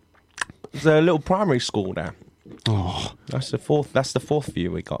 there's a little primary school there. Oh, that's the fourth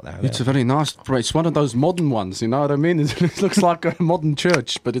view we got there. It's a very nice. It's one of those modern ones. You know what I mean? It looks like a modern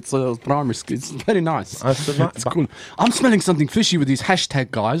church, but it's a primary school. It's very nice. It's cool. I'm smelling something fishy with these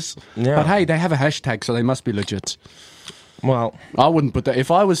hashtag guys. Yeah. But hey, they have a hashtag, so they must be legit. Well, I wouldn't put that. If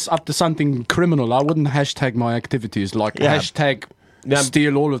I was up to something criminal, I wouldn't hashtag my activities like hashtag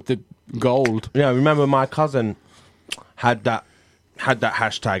steal all of the gold. Yeah, remember my cousin had that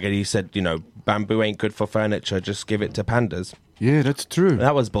hashtag, and he said, bamboo ain't good for furniture, just give it to pandas. Yeah, that's true.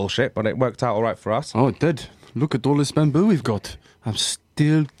 That was bullshit, but it worked out all right for us. Oh, it did. Look at all this bamboo we've got. I'm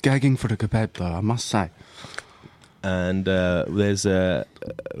still gagging for the kebab, though, I must say. And there's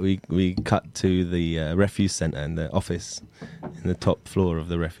we cut to the refuse centre and the office in the top floor of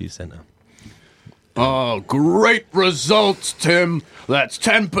the refuse centre. Oh, great results, Tim. That's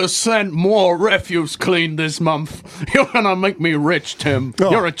 10% more refuse cleaned this month. You're gonna make me rich, Tim. Oh.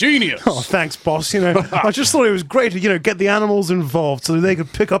 You're a genius. Oh, thanks, boss. I just thought it was great to, get the animals involved so they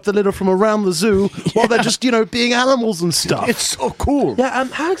could pick up the litter from around the zoo while they're just, being animals and stuff. It's so cool. Yeah,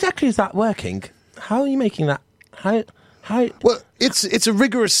 how exactly is that working? How are you making that? How? Well, it's a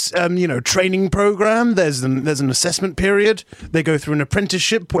rigorous, training program. There's an assessment period. They go through an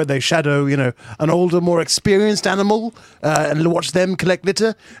apprenticeship where they shadow, an older, more experienced animal and watch them collect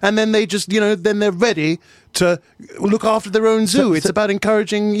litter. And then they just, then they're ready to look after their own zoo. It's about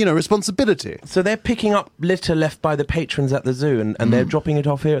encouraging, responsibility. So they're picking up litter left by the patrons at the zoo and they're dropping it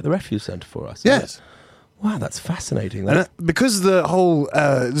off here at the refuse centre for us. Yes. Wow, that's fascinating. And because the whole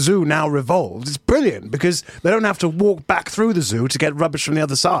zoo now revolves, it's brilliant because they don't have to walk back through the zoo to get rubbish from the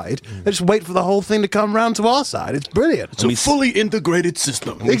other side. They just wait for the whole thing to come round to our side. It's brilliant. It's a fully integrated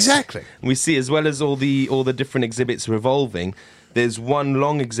system. Exactly. We see, as well as all the different exhibits revolving, there's one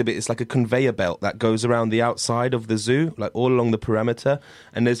long exhibit. It's like a conveyor belt that goes around the outside of the zoo, like all along the perimeter.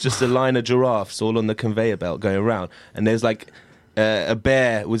 And there's just a line of giraffes all on the conveyor belt going around. And there's like... a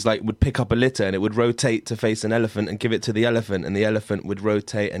bear would pick up a litter and it would rotate to face an elephant and give it to the elephant, and the elephant would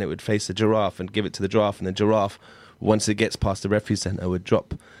rotate and it would face a giraffe and give it to the giraffe, and the giraffe, once it gets past the refuse centre, would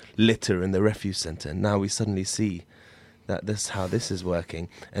drop litter in the refuse centre. And now we suddenly see that this how this is working.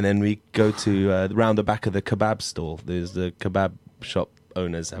 And then we go to round the back of the kebab stall. There's the kebab shop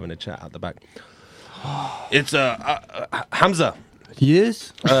owners having a chat out the back. It's Hamza.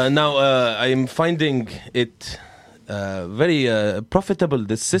 Yes. Now I'm finding it. Very profitable.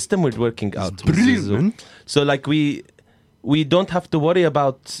 The system we're working out. Brilliant. So like we don't have to worry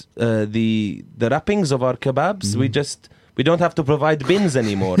about the wrappings of our kebabs. We don't have to provide bins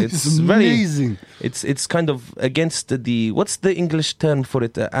anymore. It's amazing. It's kind of against what's the English term for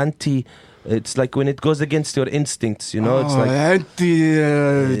it? It's like when it goes against your instincts, It's like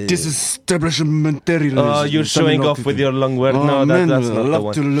disestablishmentarianism. Oh, you're showing off with your long word. No, that's not the I love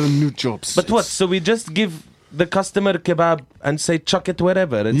one. to learn new jobs. But what? So we just give the customer kebab and say chuck it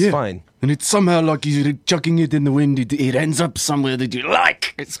wherever. It's fine. And it's somehow like you're chucking it in the wind. It ends up somewhere that you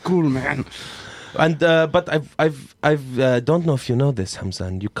like. It's cool, man. And but I've don't know if you know this, Hamza,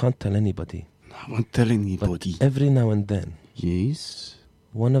 and you can't tell anybody. I won't tell anybody. But every now and then, Yes.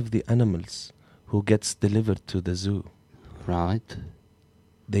 one of the animals who gets delivered to the zoo, Right.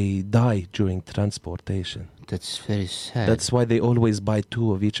 they die during transportation. That's very sad. That's why they always buy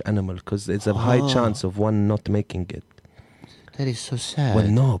 2 of each animal, because there's a high chance of one not making it. That is so sad. Well,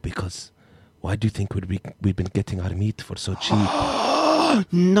 no, because why do you think we've been getting our meat for so cheap?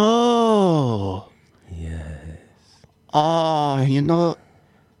 No. Yes. Oh,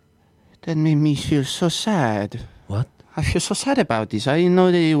 that made me feel so sad. What? I feel so sad about this. I didn't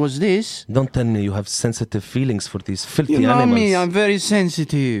know that it was this. Don't tell me you have sensitive feelings for these filthy You know animals. me, I'm very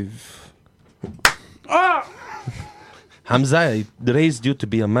sensitive. Hamza, I raised you to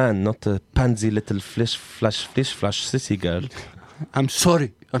be a man, not a pansy little flash sissy girl. I'm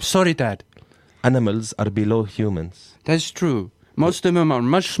sorry. I'm sorry, Dad. Animals are below humans. That's true. Most of them are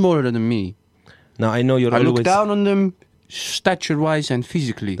much smaller than me. Now, I know you're I always... look down on them stature-wise and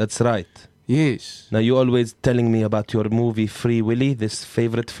physically. That's right. Yes. Now, you're always telling me about your movie Free Willy, this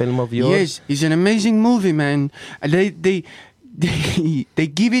favorite film of yours. Yes, it's an amazing movie, man. They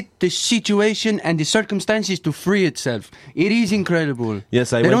give it the situation and the circumstances to free itself. It is incredible.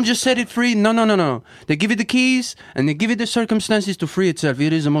 Yes, They don't just set it free. No. They give it the keys and they give it the circumstances to free itself.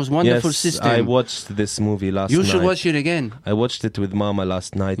 It is the most wonderful system. I watched this movie last night. You should watch it again. I watched it with Mama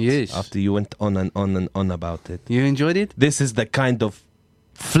last night. Yes. After you went on and on and on about it. You enjoyed it? This is the kind of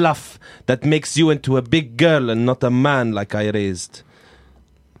fluff that makes you into a big girl and not a man like I raised.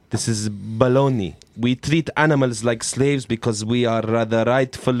 This is baloney. We treat animals like slaves because we are the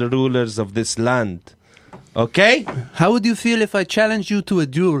rightful rulers of this land. Okay? How would you feel if I challenged you to a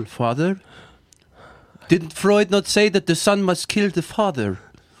duel, Father? Didn't Freud not say that the son must kill the father?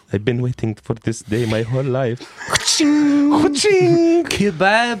 I've been waiting for this day my whole life.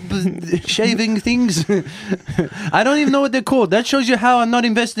 Kebab shaving things. I don't even know what they're called. That shows you how I'm not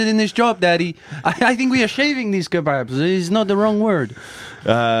invested in this job, Daddy. I think we are shaving these kebabs. It's not the wrong word.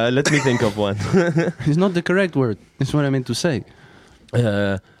 Let me think of one. It's not the correct word. That's what I meant to say.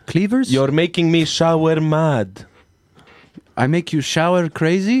 Cleavers? You're making me shower mad. I make you shower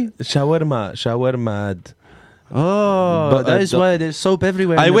crazy? Shower mad. Oh, But that is why there's soap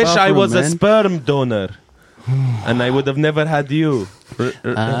everywhere. I in the wish I bathroom, was a man. sperm donor. And I would have never had you.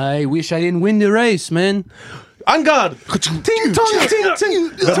 I wish I didn't win the race, man. On guard! Ting tong, ting ting.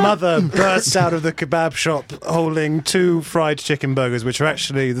 The mother bursts out of the kebab shop holding 2 fried chicken burgers, which are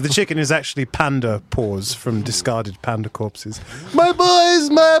actually, the chicken is actually panda paws from discarded panda corpses. My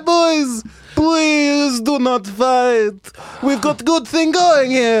boys, please do not fight. We've got good thing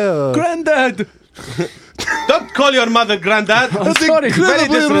going here. Granddad! Don't call your mother Granddad. I'm sorry. Very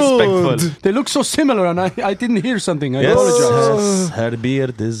disrespectful. They look so similar, and I didn't hear something. I apologize. Yes, her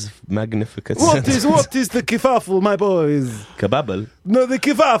beard is magnificent. What is the kifafel, my boys? Kebabble? No, the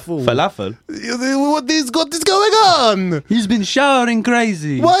kifafel. Falafel? What is going on? He's been shouting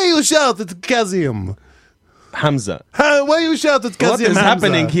crazy. Why you shout at Kazim? Hamza. Why you shout at Kazim? What is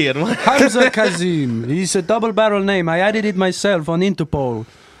happening here? Hamza Kazim. He's a double barrel name. I added it myself on Interpol.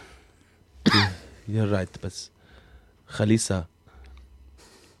 You're right, but Khalisa,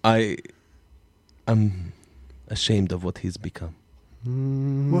 I am ashamed of what he's become.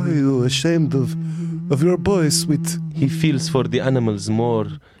 Why are you ashamed of your boy, sweet? He feels for the animals more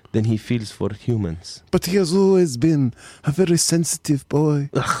than he feels for humans. But he has always been a very sensitive boy.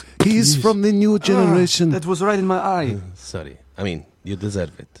 He is from the new generation. That was right in my eye. Sorry. I mean, you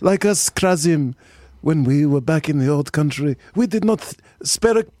deserve it. Like us, Krazim, when we were back in the old country, we did not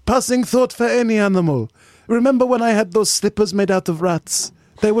spare a passing thought for any animal. Remember when I had those slippers made out of rats?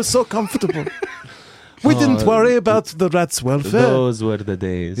 They were so comfortable. We didn't worry about the rats' welfare. Those were the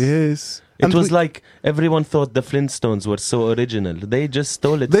days. Yes. It was like everyone thought the Flintstones were so original. They just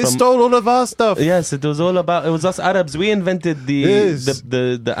stole it They stole all of our stuff. Yes, it was us Arabs. We invented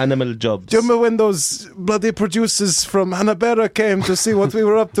the animal jobs. Do you remember when those bloody producers from Hanna-Barbera came to see what we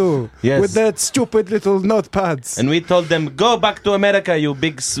were up to? Yes. With their stupid little notepads. And we told them, go back to America, you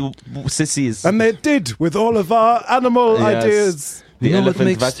big sissies. And they did, with all of our animal ideas. The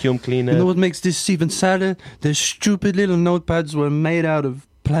elephant vacuum cleaner. You know what makes this even sadder? Their stupid little notepads were made out of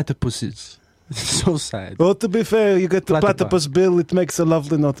platypuses. It's so sad. Well, to be fair, you get the platypus bill, it makes a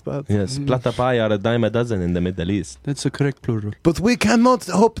lovely notepad. Yes, platypi are a dime a dozen in the Middle East. That's a correct plural. But we cannot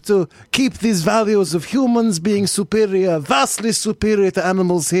hope to keep these values of humans being superior, vastly superior to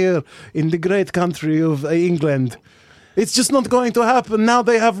animals here in the great country of England. It's just not going to happen. Now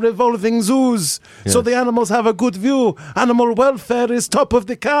they have revolving zoos, so the animals have a good view. Animal welfare is top of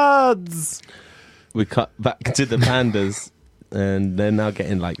the cards. We cut back to the pandas, and they're now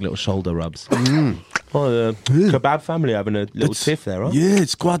getting like little shoulder rubs. Oh, the kebab family having a little tiff there, huh? Yeah,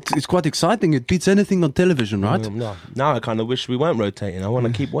 it's quite exciting. It beats anything on television, right? No. Now I kind of wish we weren't rotating. I want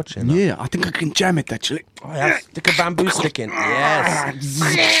to keep watching. Yeah, I think I can jam it actually. Oh, yeah. Stick a bamboo stick in. Yes.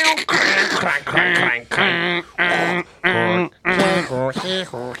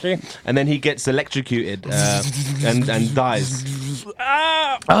 And then he gets electrocuted and dies.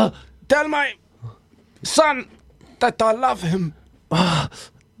 Tell my son that I love him.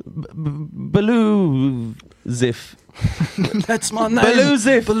 Baloo Zif. That's my name. Baloo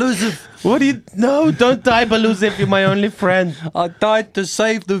Zif. What do you... No, don't die, Baloo Zif. You're my only friend. I died to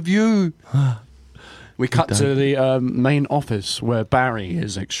save the view. We cut to the main office where Barry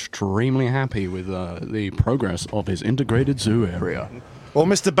is extremely happy with the progress of his integrated zoo area. Well,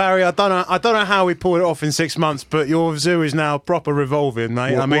 Mr. Barry, I don't know how we pulled it off in 6 months, but your zoo is now proper revolving,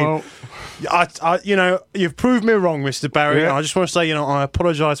 mate. You know, you've proved me wrong, Mr. Barry. Yeah. I just want to say, you know, I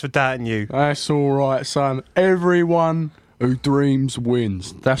apologise for doubting you. That's all right, son. Everyone who dreams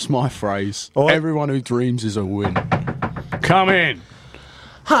wins. That's my phrase. What? Everyone who dreams is a win. Come in.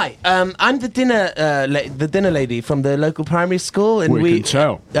 Hi, I'm the dinner lady from the local primary school, and we can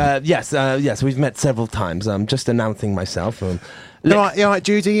tell. Yes, we've met several times. I'm just announcing myself. You all right,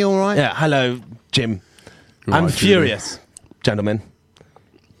 Judy? You all right? Yeah, hello, Jim. I'm right, furious, gentlemen.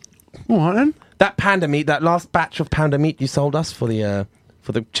 All right, then. That panda meat, that last batch of panda meat you sold us for the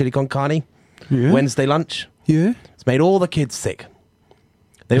chili con carne, Wednesday lunch. Yeah. It's made all the kids sick.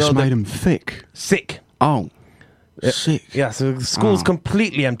 It's made them thick. Sick. Oh. Sick. Yeah, so the school's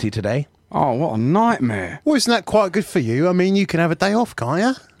completely empty today. Oh, what a nightmare. Well, isn't that quite good for you? I mean, you can have a day off, can't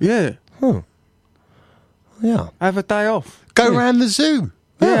you? Yeah. Yeah. Have a day off. Go round the zoo.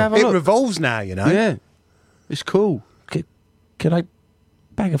 Yeah, have a it look. revolves now, you know. Yeah. It's cool. Could I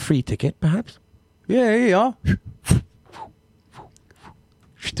bag a free ticket, perhaps? Yeah, here you are.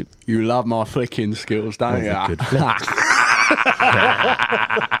 You love my flicking skills, don't you? Good flick.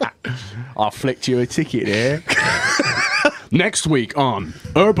 I flicked you a ticket there. Next week on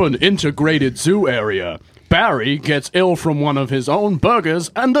Urban Integrated Zoo Area, Barry gets ill from one of his own burgers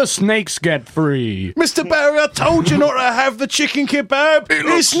and the snakes get free. Mr. Barry, I told you not to have the chicken kebab.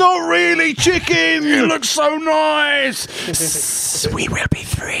 It's not really chicken. It looks so nice. We will be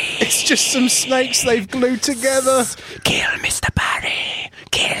free. It's just some snakes they've glued together. Kill Mr. Barry.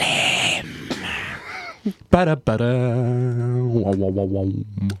 Kill him.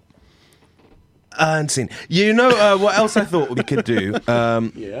 And scene. You know what else I thought we could do?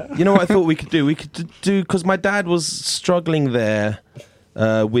 You know what I thought we could do? We could do, because my dad was struggling there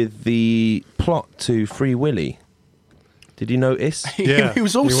with the plot to Free Willy. Did you notice? Yeah, he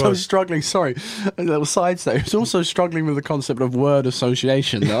was also struggling. Sorry, a little side step. He was also struggling with the concept of word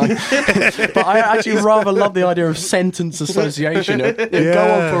association. But I actually rather love the idea of sentence association. It'd go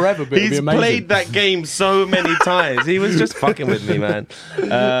on forever, but it'd be amazing. He's played that game so many times. He was just fucking with me, man. He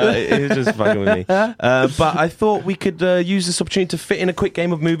was just fucking with me. But I thought we could use this opportunity to fit in a quick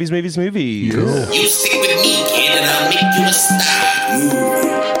game of movies. You stick with me, kid, and I'll make you a star.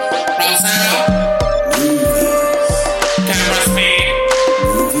 Wrong sound. Camera speed.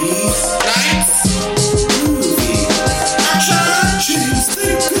 Lights.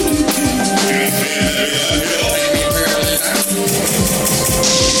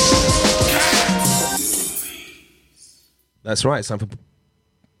 That's right. It's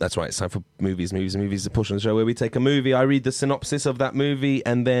time for movies. The portion of the show where we take a movie, I read the synopsis of that movie,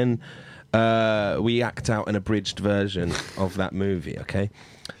 and then we act out an abridged version of that movie, okay?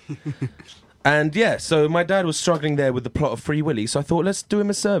 And yeah, so my dad was struggling there with the plot of Free Willy, so I thought, let's do him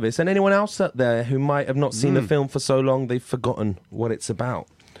a service. And anyone else out there who might have not seen the film for so long, they've forgotten what it's about.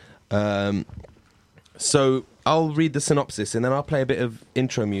 So I'll read the synopsis, and then I'll play a bit of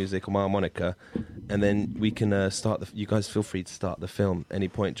intro music on my harmonica, and then we can start you guys feel free to start the film any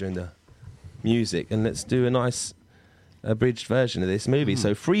point during the music, and let's do a nice abridged version of this movie.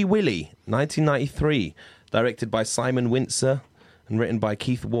 So Free Willy, 1993, directed by Simon Windsor and written by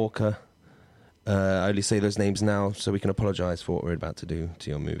Keith Walker. I only say those names now so we can apologise for what we're about to do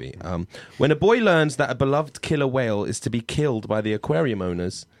to your movie. When a boy learns that a beloved killer whale is to be killed by the aquarium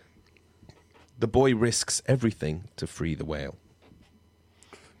owners, the boy risks everything to free the whale.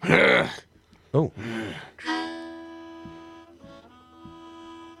 Oh.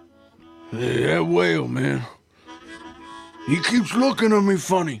 Hey, that whale, man. He keeps looking at me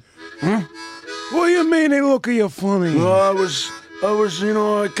funny. Huh? What do you mean he look at you funny? Well,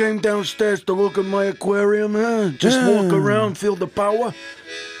 I came downstairs to look at my aquarium, just walk around, feel the power.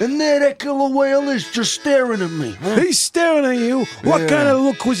 And there that killer whale is just staring at me. Huh? He's staring at you? What kind of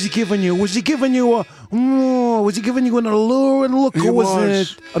look was he giving you? Was he giving you an alluring look? He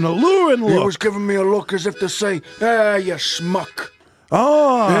was. An alluring look? He was giving me a look as if to say, you schmuck.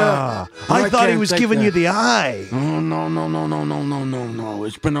 Oh, yeah. I thought he was giving you the eye. Oh, no.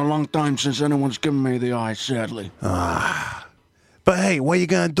 It's been a long time since anyone's given me the eye, sadly. But hey, what are you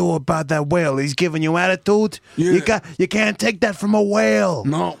gonna do about that whale? He's giving you attitude? Yeah. You can't take that from a whale.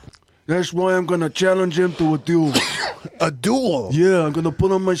 No. That's why I'm gonna challenge him to a duel. A duel? Yeah, I'm gonna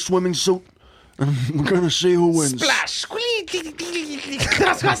put on my swimming suit and we're gonna see who wins. Splash!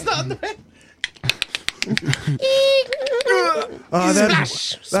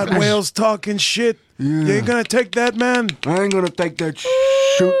 That whale's talking shit. Yeah. You ain't gonna take that, man? I ain't gonna take that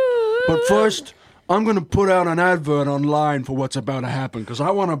shit. But first, I'm gonna put out an advert online for what's about to happen, because I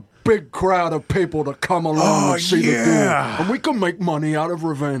want a big crowd of people to come along and see the duel. And we can make money out of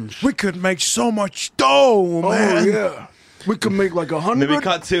revenge. We could make so much dough, man. Oh, yeah. We could make like $100. Then we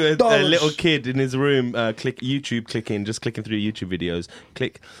cut to a little kid in his room, clicking through YouTube videos.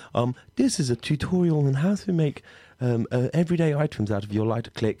 Click, this is a tutorial on how to make everyday items out of your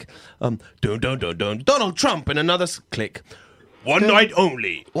lighter. Click, Donald Trump, and another click. One night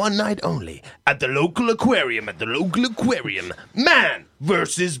only, at the local aquarium, man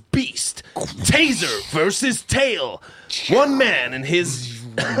versus beast, taser versus tail. One man and his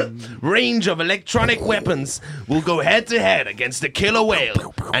range of electronic weapons will go head to head against the killer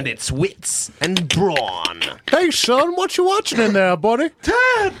whale and its wits and brawn. Hey, son, what you watching in there, buddy?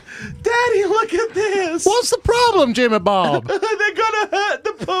 Daddy, look at this. What's the problem, Jimmy Bob? They're gonna hurt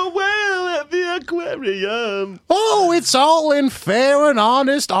the poor whale at the aquarium. Oh, it's all in fair and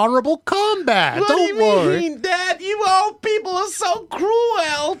honest, honorable combat. Don't worry. Mean, Dad? You old people are so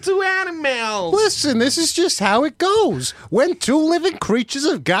cruel to animals. Listen, this is just how it goes. When two living creatures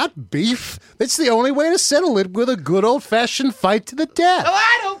have got beef, it's the only way to settle it with a good old-fashioned fight to the death. Oh,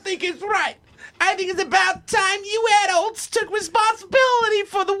 I don't think it's right. I think it's about time you adults took responsibility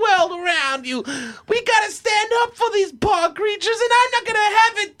for the world around you. We gotta stand up for these poor creatures, and I'm not gonna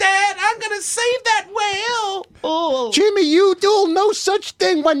have it, Dad. I'm gonna save that whale. Oh. Jimmy, you do no such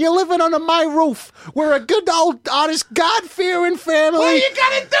thing when you're living under my roof. We're a good old, honest, God-fearing family. What are you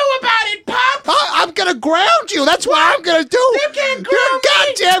gonna do about it, Pop? I'm gonna ground you. That's what I'm gonna do. You can't ground me.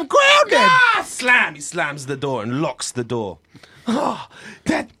 You're goddamn grounded. Ah, Slam! He slams the door and locks the door. Oh,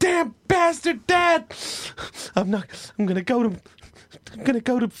 that damn bastard, Dad! I'm gonna go to gonna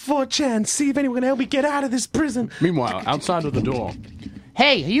go to 4chan, see if anyone can help me get out of this prison. Meanwhile, outside of the door.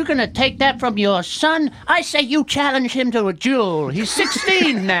 Hey, are you gonna take that from your son? I say you challenge him to a duel. He's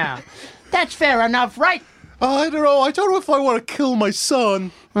 16 now. That's fair enough, right? I don't know. I don't know if I want to kill my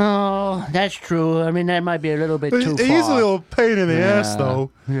son. Oh, that's true. I mean, that might be a little bit too far. He's a little pain in the ass,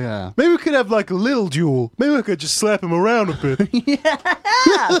 though. Yeah. Maybe we could have like a little duel. Maybe we could just slap him around a bit.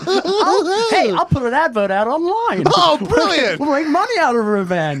 I'll put an advert out online. Oh, brilliant! We'll make money out of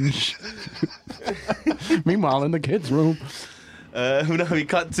revenge. Meanwhile, in the kids' room. No, we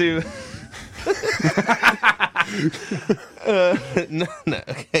cut to...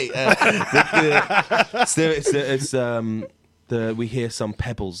 okay. We hear some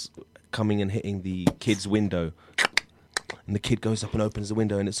pebbles coming and hitting the kid's window, and the kid goes up and opens the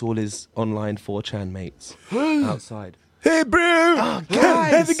window, and it's all his online 4chan mates outside. Hey, bro! Oh,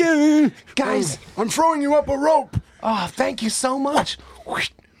 guys! How's it going? Guys, I'm throwing you up a rope. oh, thank you so much.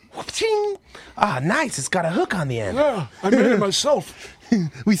 Ah, nice. It's got a hook on the end. Yeah, I made it myself.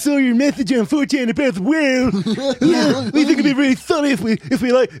 We saw your message on 4chan about the whale. We think it'd be really funny if we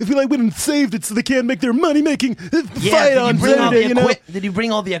went and saved it so they can't make their money making fight on Saturday. You know? Did you bring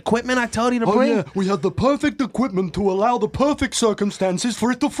all the equipment I told you to Oh bring? yeah, we had the perfect equipment to allow the perfect circumstances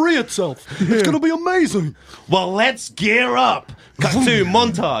for it to free itself. It's gonna be amazing. Well, let's gear up. Cut to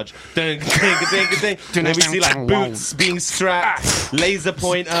montage. Ding, ding, ding, ding. And then we see like boots being strapped, laser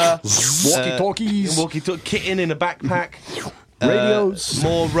pointer, Walkie-talkies. Kitten in a backpack, radios,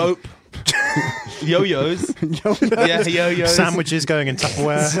 more rope. Yo-yos. Yeah, yo-yos. Sandwiches going in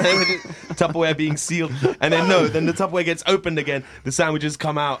Tupperware. Tupperware being sealed. And then the Tupperware gets opened again, the sandwiches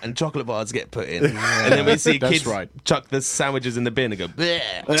come out and chocolate bars get put in. And then we see kids chuck the sandwiches in the bin and go, bleh.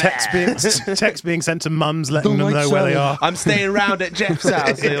 Text being sent to mums letting them know where they are. I'm staying around at Jeff's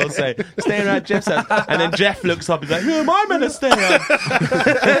house, they all say. Staying around at Jeff's house. And then Jeff looks up and is like, who am I meant to stay at?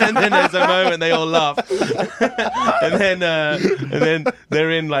 And then there's a moment they all laugh. and then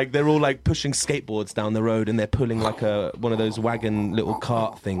they're all like pushing skateboards down the road, and they're pulling like one of those wagon little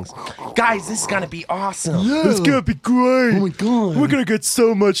cart things. Guys, this is gonna be awesome. Yeah. It's gonna be great. Oh my god. We're gonna get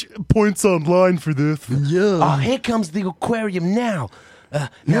so much points online for this. Yeah. Oh, here comes the aquarium now.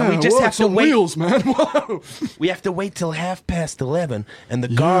 Now we just have to wait. Wheels, man. Whoa. We have to wait till 11:30, and the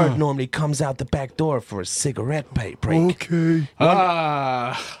guard normally comes out the back door for a cigarette break. Okay.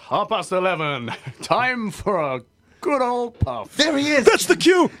 11:30. Time for a good old puff. There he is. That's the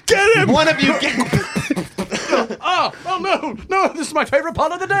cue. Get him. One of you get. Oh no! This is my favorite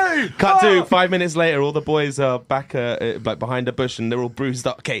part of the day. Cut to 5 minutes later. All the boys are back behind a bush, and they're all bruised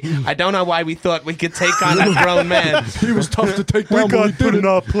up. Okay, I don't know why we thought we could take on that grown man. He was tough to take down. We got put in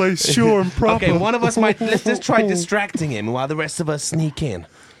our place, sure and proper. Okay, one of us let's just try distracting him while the rest of us sneak in.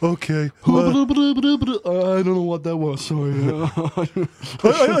 Okay. I don't know what that was. Sorry.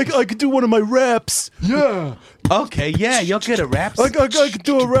 I could do one of my raps. Yeah. Okay, yeah, you're good at raps. I could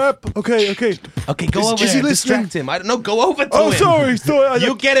do a rap. Okay. Okay, go over there. Distract him. I don't know. Go over to him. Oh, sorry.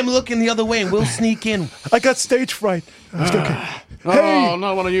 You get him looking the other way, and we'll sneak in. I got stage fright. Okay. Oh,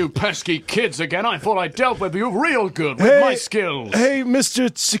 not one of you pesky kids again. I thought I dealt with you real good with my skills. Hey,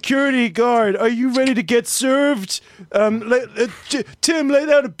 Mr. Security Guard, are you ready to get served? Tim, lay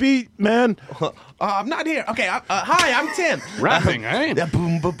down a beat, man. I'm not here. Okay, hi, I'm Tim. Rapping, eh? Hey,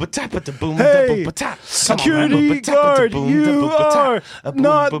 security guard, you are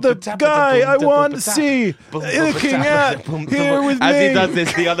not the guy I want to see looking at here with me. As he does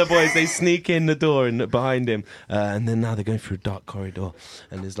this, the other boys, they sneak in the door and behind him. And then now they're going through a dark corridor.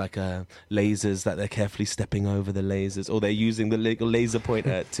 And there's like lasers that they're carefully stepping over the lasers. Or they're using the laser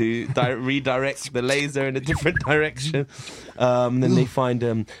pointer to redirect the laser in a different direction. Then they find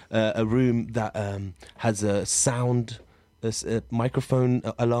a room that has a sound, a microphone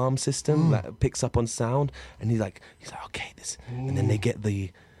alarm system that picks up on sound, and he's like, okay, this, and then they get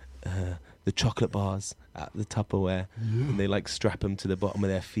the chocolate bars at the Tupperware, and they like strap them to the bottom of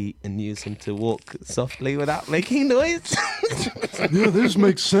their feet and use them to walk softly without making noise. Yeah, this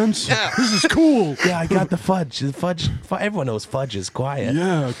makes sense. Yeah. This is cool. Yeah, I got the fudge. The fudge. Everyone knows fudge is quiet.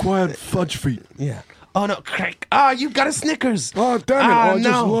 Yeah, quiet fudge feet. Yeah. Oh no, crack! You got a Snickers! Oh damn it! I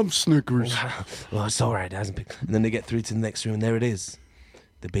just love Snickers. Well, it's all right. It hasn't been. And then they get through to the next room, and there it is,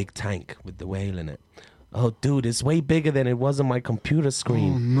 the big tank with the whale in it. Oh, dude, it's way bigger than it was on my computer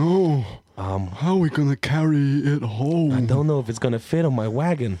screen. Oh no! How are we gonna carry it home? I don't know if it's gonna fit on my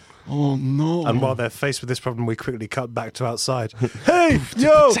wagon. Oh no! And while they're faced with this problem, we quickly cut back to outside. Hey,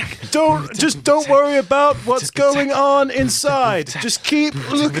 yo! Don't worry about what's going on inside. Just keep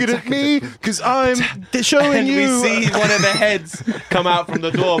looking at me, because I'm showing And you. we see one of the heads come out from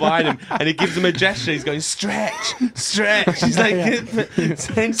the door behind him, and he gives him a gesture. He's going, stretch. He's like,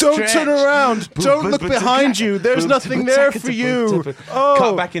 saying, Don't turn around. Don't look behind you. There's nothing there for you.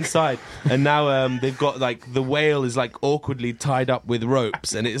 Cut back inside, and now they've got like the whale is like awkwardly tied up with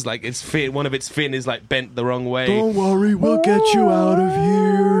ropes, and it's like its fin, one of its fin is like bent the wrong way. Don't worry, we'll get you out of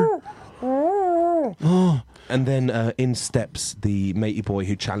here. And then in steps the matey boy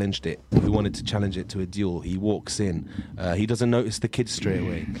who wanted to challenge it to a duel. He walks in. He doesn't notice the kids straight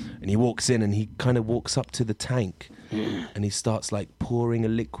away, and he walks in and he kind of walks up to the tank, and he starts like pouring a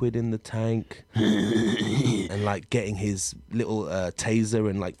liquid in the tank, and like getting his little taser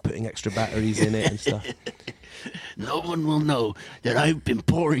and like putting extra batteries in it and stuff. No one will know that I've been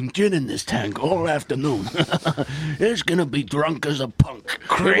pouring gin in this tank all afternoon. It's gonna be drunk as a punk.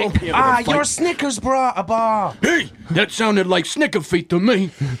 Crick. Your Snickers bar. Hey, that sounded like Snicker feet to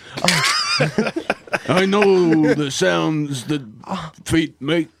me. I know the sounds that feet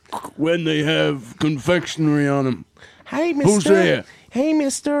make when they have confectionery on them. Hey, mister. Who's there? Hey,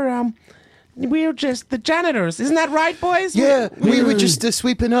 mister. We're just the janitors. Isn't that right, boys? Yeah, we were just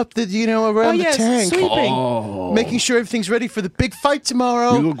sweeping up around the tank. Sweeping. Making sure everything's ready for the big fight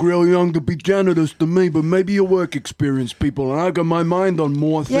tomorrow. You look real young to be janitors to me, but maybe your work experience, people, and I got my mind on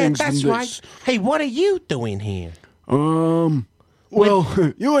more things than this. Right. Hey, what are you doing here? Well,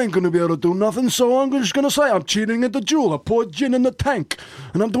 you ain't gonna be able to do nothing, so I'm just gonna say I'm cheating at the duel. I poured gin in the tank,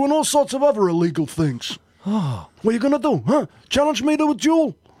 and I'm doing all sorts of other illegal things. What are you gonna do, huh? Challenge me to a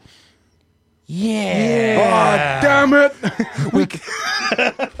duel? Yeah. Oh, damn it!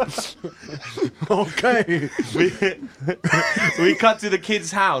 Okay. We cut to the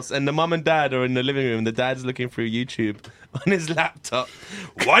kid's house, and the mum and dad are in the living room. The dad's looking through YouTube on his laptop.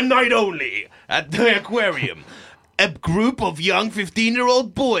 One night only at the aquarium. A group of young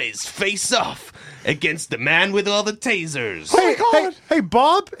 15-year-old boys face off against the man with all the tasers. Hey,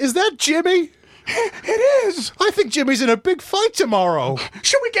 Bob, is that Jimmy? It is. I think Jimmy's in a big fight tomorrow.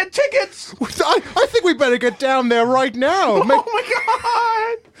 Should we get tickets? I think we better get down there right now. Oh, my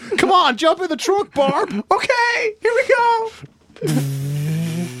God. Come on, jump in the truck, Barb. Okay, here we go.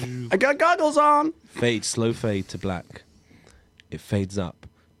 I got goggles on. Slow fade to black. It fades up.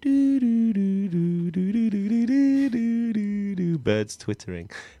 Birds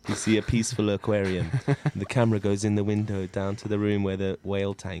twittering. You see a peaceful aquarium. The camera goes in the window down to the room where the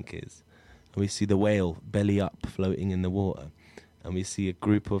whale tank is. And we see the whale belly up floating in the water. And we see a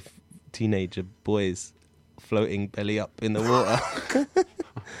group of teenager boys floating belly up in the water.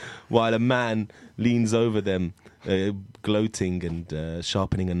 While a man leans over them, gloating and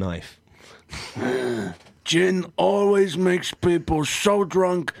sharpening a knife. Gin always makes people so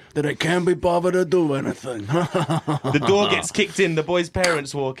drunk that they can't be bothered to do anything. The door gets kicked in. The boys'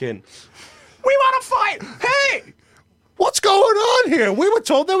 parents walk in. We want to fight. Hey! What's going on here? We were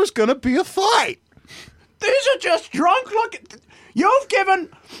told there was going to be a fight. These are just drunk. Look, you've given...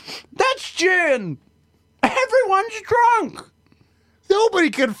 That's gin. Everyone's drunk.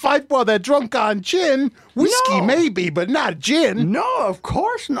 Nobody can fight while they're drunk on gin. Whiskey maybe, but not gin. No, of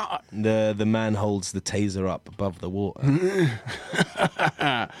course not. The man holds the taser up above the water.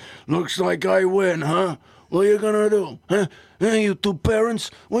 Looks like I win, huh? What are you gonna do? Huh? Hey, you two parents,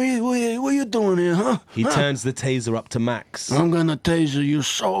 what you doing here, huh? He turns the taser up to max. I'm gonna taser you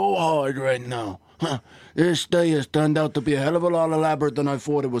so hard right now. Huh? This day has turned out to be a hell of a lot elaborate than I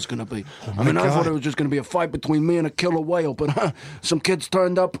thought it was going to be. I thought it was just going to be a fight between me and a killer whale, but some kids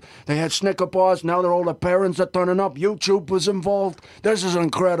turned up. They had Snicker bars. Now they're all the parents that turning up. YouTube was involved. This is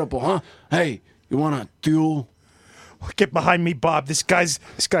incredible, huh? Hey, you want a duel? Get behind me, Bob. This guy's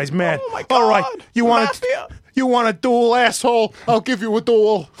mad. Oh my God! All right, you want a duel, asshole? I'll give you a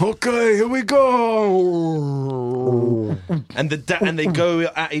duel. Okay, here we go. And they go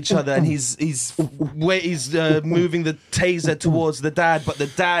at each other, and he's moving the taser towards the dad, but the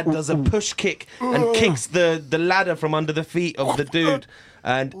dad does a push kick and kicks the ladder from under the feet of the dude.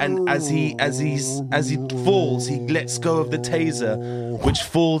 And as he falls, he lets go of the taser, which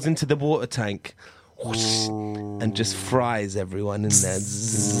falls into the water tank. And just fries everyone in there.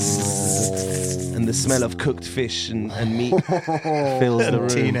 And the smell of cooked fish and meat fills the room.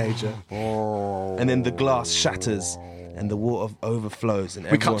 Teenager. And then the glass shatters, and the water overflows. And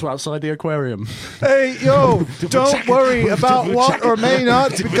we cut to outside the aquarium. Hey, yo, don't worry about what or may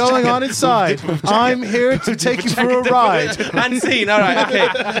not be going on inside. I'm here to take you for a ride. And scene. All right, okay,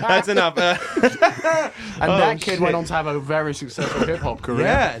 that's enough. And that kid went on to have a very successful hip-hop career.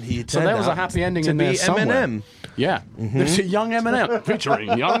 Yeah, and he so there was a happy ending in there somewhere. Eminem. Yeah, there's a young Eminem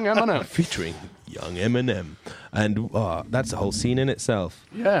featuring young Eminem. Featuring young Eminem. And that's a whole scene in itself.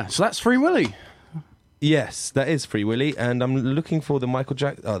 Yeah, so that's Free Willy. Yes, that is Free Willy, and I'm looking for the Michael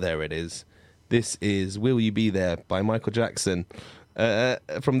Jackson. Oh, there it is. This is Will You Be There by Michael Jackson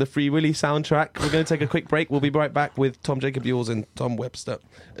from the Free Willy soundtrack. We're going to take a quick break. We'll be right back with Tom Jacob-Ewles and Tom Webster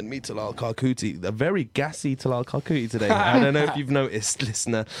and me, Talal Karkuti. A very gassy Talal Karkuti today. I don't know if you've noticed,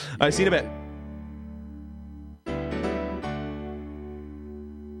 listener. All right, see you in a bit.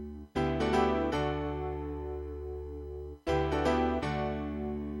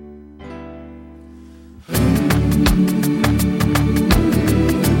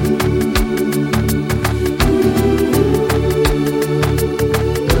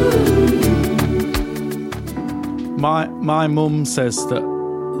 My mum says that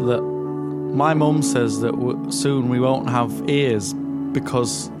soon we won't have ears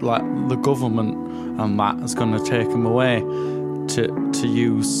because like the government and that is going to take them away to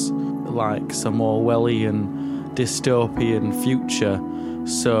use like some Orwellian dystopian future.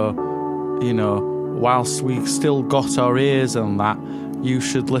 So, you know, whilst we've still got our ears and that, you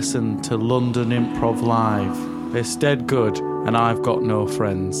should listen to London Improv Live. It's dead good and I've got no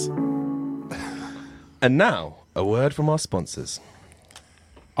friends. And now, a word from our sponsors.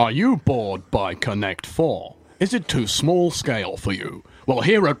 Are you bored by Connect 4? Is it too small scale for you? Well,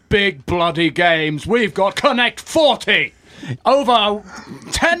 here at Big Bloody Games, we've got Connect 40! Over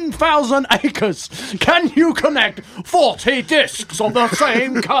 10,000 acres. Can you connect 40 discs of the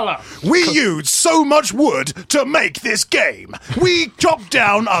same colour? We used so much wood to make this game. We chopped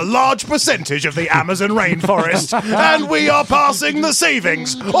down a large percentage of the Amazon rainforest, and we are passing the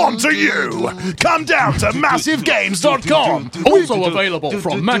savings on to you. Come down to MassiveGames.com. Also available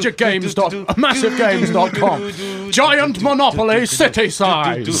from MagicGames.com. Giant Monopoly city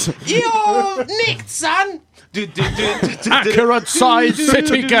size. You're nicked, son. Accurate size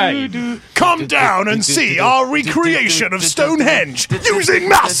city game. Come down and see our recreation of Stonehenge using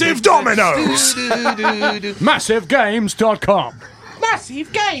massive dominoes. MassiveGames.com.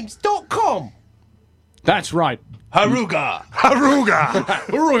 MassiveGames.com. That's right. Haruga. Haruga.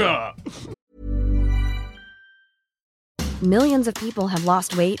 Haruga. Millions of people have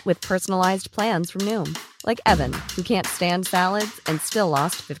lost weight with personalized plans from Noom. Like Evan, who can't stand salads and still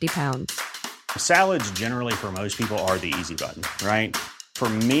lost 50 pounds. Salads generally for most people are the easy button, right? For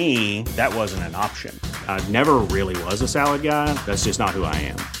me, that wasn't an option. I never really was a salad guy. That's just not who I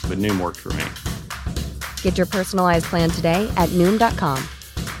am. But Noom worked for me. Get your personalized plan today at Noom.com.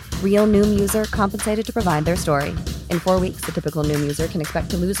 Real Noom user compensated to provide their story. In 4 weeks, the typical Noom user can expect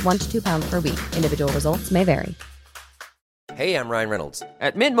to lose 1 to 2 pounds per week. Individual results may vary. Hey, I'm Ryan Reynolds.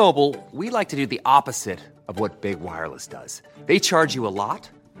 At Mint Mobile, we like to do the opposite of what Big Wireless does. They charge you a lot.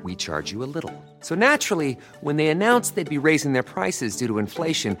 We charge you a little. So naturally, when they announced they'd be raising their prices due to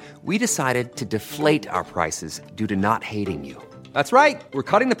inflation, we decided to deflate our prices due to not hating you. That's right. We're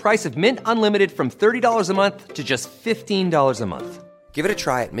cutting the price of Mint Unlimited from $30 a month to just $15 a month. Give it a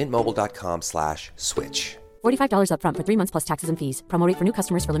try at mintmobile.com/switch. $45 up front for 3 months plus taxes and fees. Promo rate for new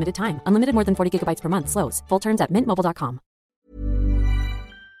customers for limited time. Unlimited more than 40 gigabytes per month. Slows full terms at mintmobile.com.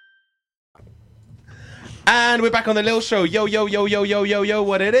 And we're back on the Lil Show. Yo, yo, yo, yo, yo, yo, yo,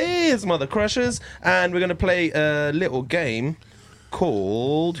 what it is, Mother Crushers. And we're going to play a little game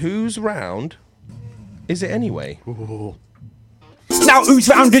called Who's Round Is It Anyway? Ooh. Now, whose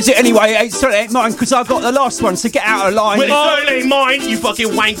round is it anyway? It ain't mine, because I got the last one, so get out of line. Well, it ain't mine, you fucking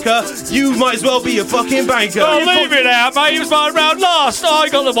wanker. You might as well be a fucking banker. Oh, leave it out, mate. It was my round last. I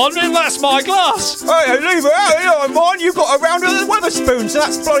got the one, and that's my glass. Hey, leave it out. You know mine. You've got a round of the Weatherspoon, so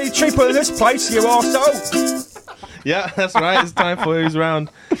that's bloody cheaper than this place, you arsehole. Yeah, that's right. It's time for Who's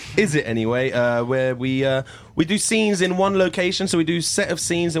Round Is It Anyway, where we do scenes in one location. So we do set of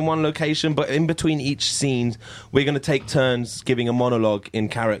scenes in one location, but in between each scene, we're going to take turns giving a monologue in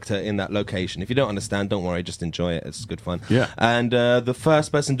character in that location. If you don't understand, don't worry, just enjoy it. It's good fun. Yeah. And the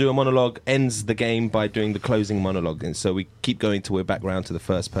first person to do a monologue ends the game by doing the closing monologue. And so we keep going till we're back round to the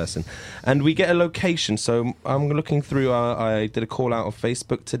first person. And we get a location. So I'm looking through, I did a call out on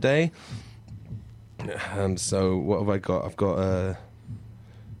Facebook today. So what have I got? I've got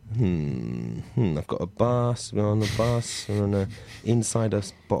I've got a bus. We're on a bus. We're on inside a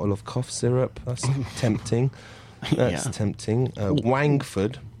bottle of cough syrup. That's tempting. That's tempting.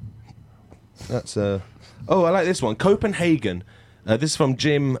 Wangford. That's Oh, I like this one. Copenhagen. This is from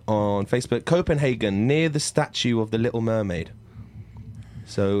Jim on Facebook. Copenhagen, near the statue of the Little Mermaid.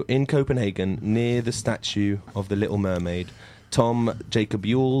 So, in Copenhagen, near the statue of the Little Mermaid. Tom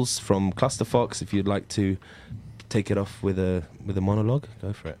Jacob-Ewles from Clusterfox, if you'd like to take it off with a monologue,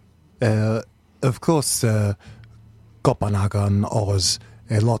 go for it. Of course, Copenhagen owes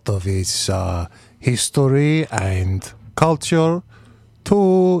a lot of its history and culture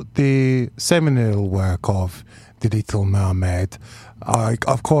to the seminal work of The Little Mermaid.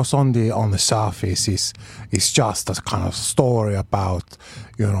 Of course, on the surface, it's just a kind of story about,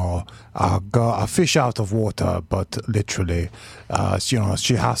 a fish out of water, but literally,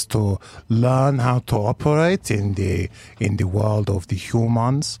 she has to learn how to operate in the world of the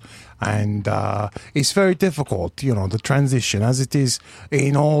humans. And it's very difficult, the transition, as it is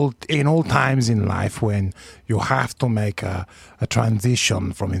in all times in life when you have to make a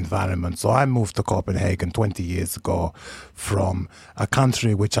transition from environment. So I moved to Copenhagen 20 years ago from a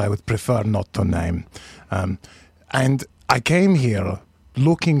country which I would prefer not to name. And I came here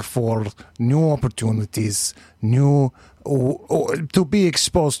looking for new opportunities, to be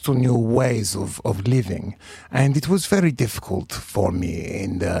exposed to new ways of living, and it was very difficult for me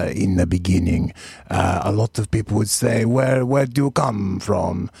in the beginning. A lot of people would say, "Where do you come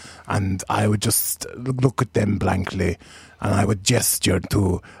from?" And I would just look at them blankly, and I would gesture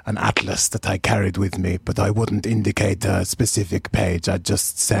to an atlas that I carried with me, but I wouldn't indicate a specific page. I'd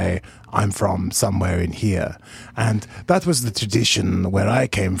just say, "I'm from somewhere in here." And that was the tradition where I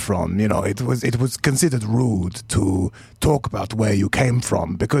came from. It was considered rude to talk about where you came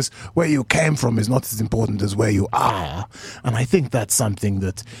from, because where you came from is not as important as where you are. And I think that's something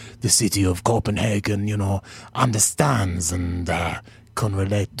that the city of Copenhagen, understands and can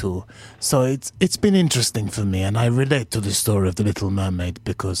relate to. So it's been interesting for me, and I relate to the story of The Little Mermaid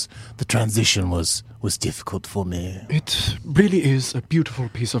because the transition was difficult for me. It really is a beautiful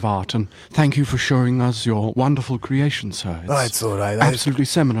piece of art, and thank you for showing us your wonderful creation, sir. It's all right. Absolutely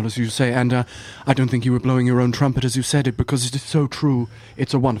seminal, as you say, and I don't think you were blowing your own trumpet as you said it, because it is so true.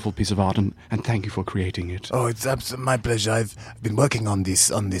 It's a wonderful piece of art, and thank you for creating it. Oh, it's my pleasure. I've been working on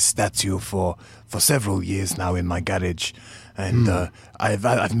this statue for several years now in my garage, and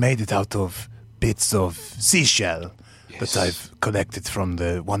I've made it out of bits of seashell that I've collected from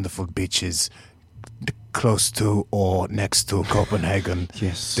the wonderful beaches close to or next to Copenhagen,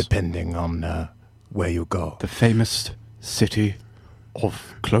 depending on where you go. The famous city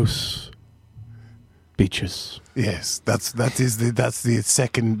of close beaches. Yes, that's the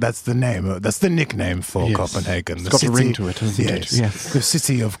nickname for Copenhagen. It's got a ring to it, hasn't it? Yes, the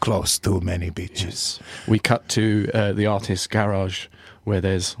city of close to many beaches. Yes. We cut to the artist's garage, where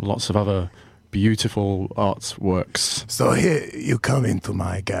there's lots of other beautiful artworks. So here you come into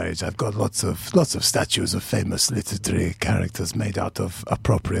my garage. I've got lots of statues of famous literary characters made out of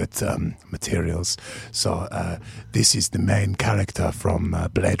appropriate materials. So this is the main character from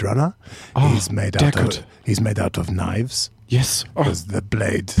Blade Runner. He's made out of knives. Yes, because the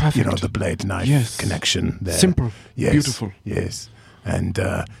blade, perfect. The blade knife connection there. Simple, yes. Beautiful. Yes. And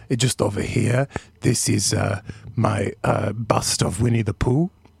just over here, this is my bust of Winnie the Pooh.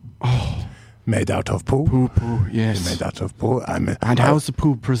 Oh. Made out of poo. Poo, yes. Made out of poo. And how's the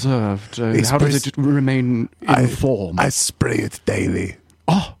poo preserved? How does it remain in form? I spray it daily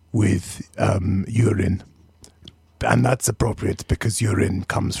with urine. And that's appropriate because urine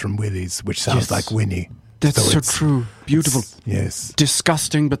comes from willies, which sounds like Winnie. That's so true. Beautiful. Yes.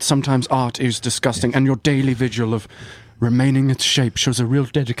 Disgusting, but sometimes art is disgusting. Yes. And your daily vigil of remaining its shape shows a real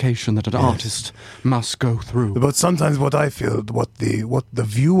dedication that an artist must go through. But sometimes what I feel, what the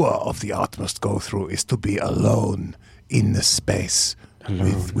viewer of the art must go through is to be alone in the space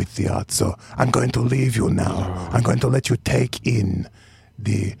with the art. So I'm going to leave you now. Alone. I'm going to let you take in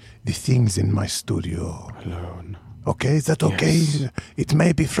the things in my studio. Alone. Okay, is that okay? Yes. It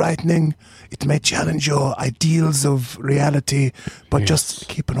may be frightening. It may challenge your ideals of reality, but just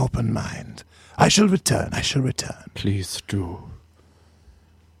keep an open mind. I shall return. Please do.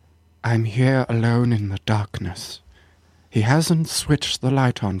 I'm here alone in the darkness. He hasn't switched the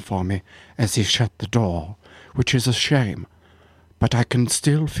light on for me as he shut the door, which is a shame, but I can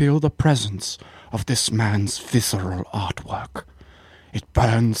still feel the presence of this man's visceral artwork. It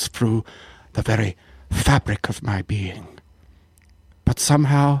burns through the very fabric of my being. But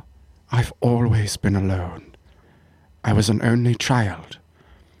somehow, I've always been alone. I was an only child.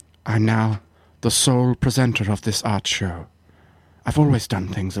 I'm now the sole presenter of this art show. I've always done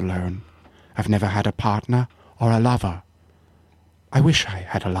things alone. I've never had a partner or a lover. I wish I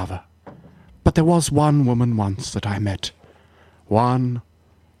had a lover. But there was one woman once that I met. One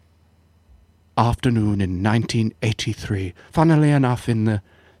afternoon in 1983, funnily enough in the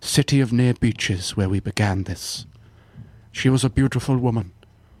city of near beaches where we began this. She was a beautiful woman.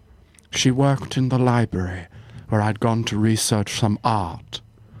 She worked in the library where I'd gone to research some art.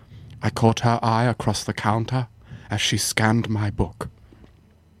 I caught her eye across the counter as she scanned my book.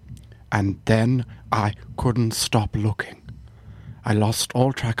 And then I couldn't stop looking. I lost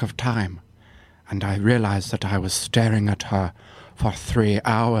all track of time, and I realized that I was staring at her for 3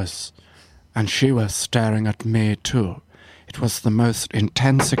 hours, and she was staring at me too. It was the most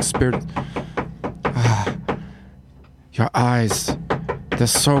intense experience. Your eyes, they're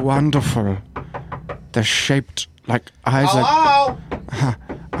so wonderful. They're shaped like eyes. Hello?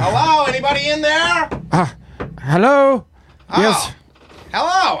 Hello? Anybody in there? Hello? Oh. Yes.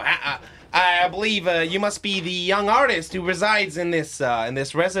 Hello. I believe you must be the young artist who resides in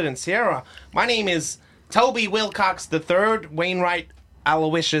this residence here. My name is Toby Wilcox III, Wainwright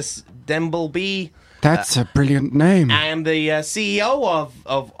Aloysius Dembleby. That's a brilliant name. I am the CEO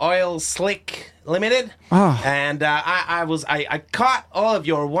of Oil Slick Limited. And I caught all of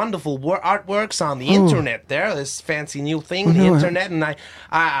your wonderful artworks on the internet there, this fancy new thing, the internet, and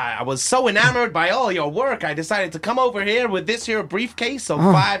I was so enamored by all your work, I decided to come over here with this here briefcase of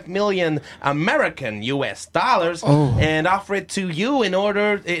 5 million American US dollars and offer it to you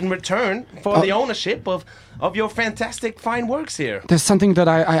in return for the ownership of your fantastic fine works here. There's something that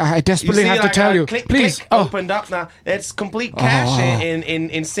I desperately have to tell you. Please. Click, opened up now. It's complete cash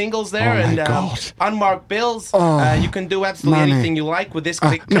in singles there and unmarked bills. You can do absolutely anything you like with this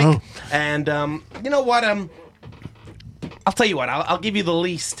click. And you know what? I'll tell you what. I'll give you the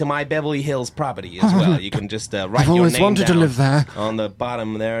lease to my Beverly Hills property as well. You can just write your name down. I've always wanted to live there. On the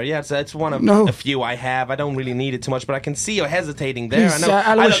bottom there. Yeah, it's one of a few I have. I don't really need it too much, but I can see you're hesitating there.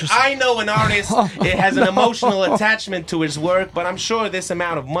 I know an artist it has an emotional attachment to his work, but I'm sure this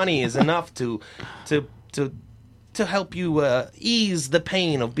amount of money is enough to help you ease the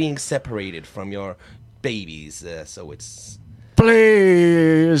pain of being separated from your babies. So it's...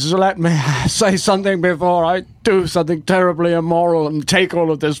 Please let me say something before I do something terribly immoral and take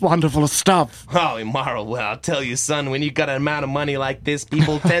all of this wonderful stuff. Oh, immoral. Well, I'll tell you, son, when you got an amount of money like this,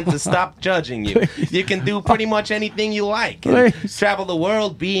 people tend to stop judging you. You can do pretty much anything you like. And travel the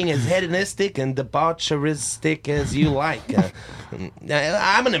world being as hedonistic and debaucheristic as you like.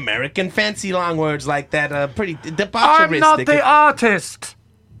 I'm an American. Fancy long words like that. Pretty debaucheristic. I'm not the artist.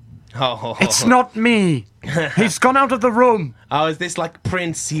 It's not me. He's gone out of the room. Oh, is this like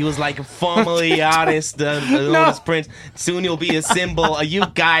Prince? He was like formerly artist, artist Prince. Soon you'll be a symbol. You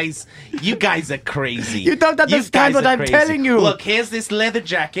guys are crazy. You don't understand what I'm telling you. Look, here's this leather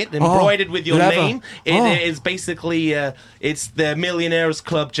jacket embroidered with your name. It is basically, it's the Millionaires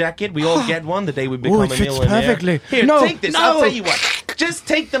Club jacket. We all get one the day we become a millionaire. Perfectly. Here, take this. I'll tell you what. Just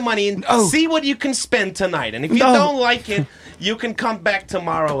take the money and see what you can spend tonight. And if you don't like it, you can come back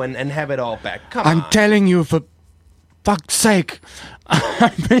tomorrow and have it all back. Come on. I'm telling you, for fuck's sake,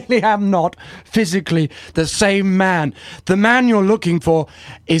 I really am not physically the same man. The man you're looking for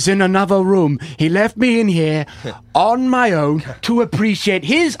is in another room. He left me in here on my own to appreciate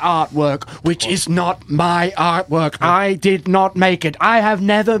his artwork, which is not my artwork. I did not make it. I have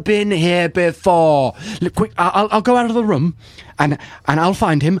never been here before. Look, quick, I'll go out of the room and I'll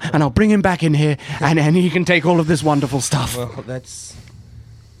find him and I'll bring him back in here and he can take all of this wonderful stuff. Well, that's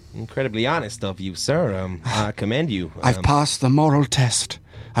incredibly honest of you, sir. I commend you. I've passed the moral test.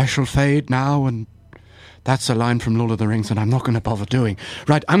 I shall fade now, and that's a line from Lord of the Rings, and I'm not going to bother doing.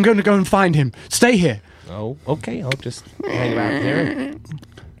 Right, I'm going to go and find him. Stay here. Oh, okay. I'll just hang out here.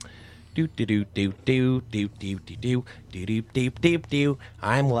 Do do do do do do do do do do do do.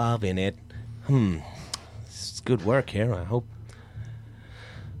 I'm loving it. It's good work here. I hope.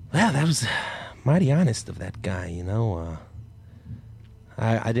 Well, that was mighty honest of that guy. You know.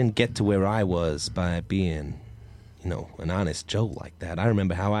 I didn't get to where I was by being, an honest Joe like that. I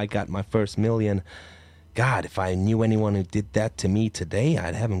remember how I got my first million. God, if I knew anyone who did that to me today,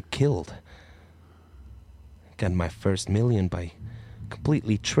 I'd have him killed. I got my first million by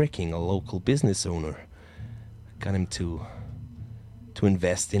completely tricking a local business owner. I got him to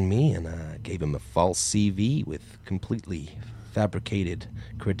invest in me, and I gave him a false CV with completely fabricated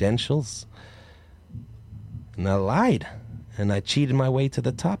credentials. And I lied. And I cheated my way to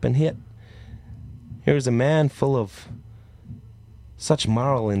the top and hit. Here's a man full of such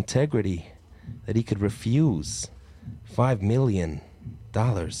moral integrity that he could refuse $5 million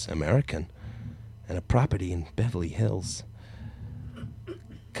American and a property in Beverly Hills.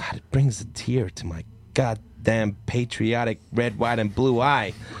 God, it brings a tear to my goddamn patriotic red, white, and blue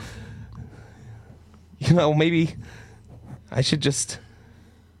eye. Maybe I should just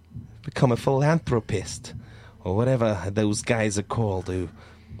become a philanthropist, or whatever those guys are called,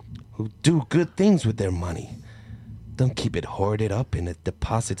 who do good things with their money. Don't keep it hoarded up in a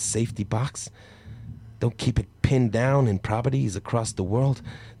deposit safety box. Don't keep it pinned down in properties across the world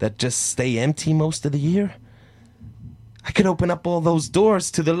that just stay empty most of the year. I could open up all those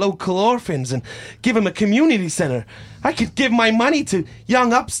doors to the local orphans and give them a community center. I could give my money to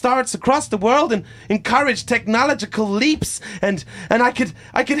young upstarts across the world and encourage technological leaps. And I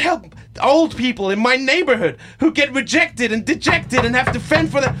could help old people in my neighborhood who get rejected and dejected and have to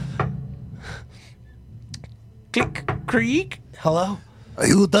fend for their... Click, creak. Hello? Are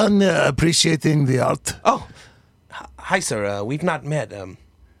you done appreciating the art? Oh, hi, sir. We've not met.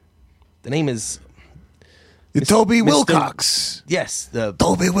 The name is... Toby Wilcox. Yes,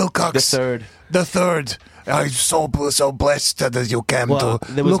 Toby Wilcox. The third. I'm so blessed that you came to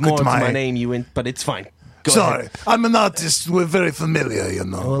there was look more at to my... my name, but it's fine. Go Sorry, ahead. I'm an artist. We're very familiar, you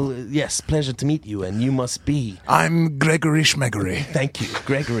know. Well, yes, pleasure to meet you, and you must be... I'm Gregory Schmegory. Thank you,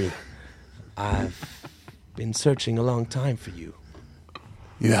 Gregory. I've been searching a long time for you.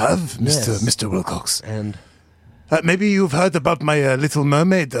 You have, Yes. Mr. Wilcox? And... maybe you've heard about my Little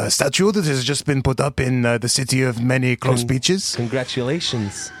Mermaid statue that has just been put up in the city of many close beaches.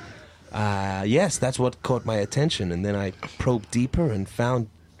 Congratulations. Yes, that's what caught my attention, and then I probed deeper and found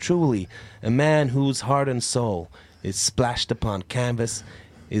truly a man whose heart and soul is splashed upon canvas,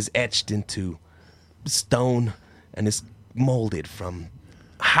 is etched into stone, and is molded from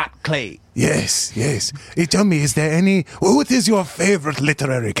hot clay. Yes. Tell me, is there any... What is your favorite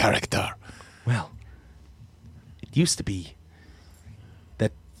literary character? Well... It used to be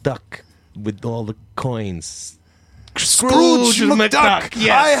that duck with all the coins. Scrooge McDuck.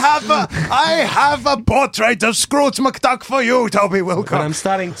 Yes. I have a portrait of Scrooge McDuck for you, Toby Wilcox. But I'm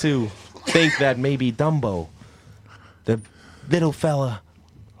starting to think that maybe Dumbo, the little fella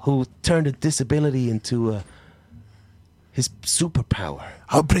who turned a disability into his superpower.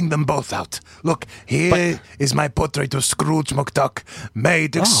 I'll bring them both out. Look, here is my portrait of Scrooge McDuck,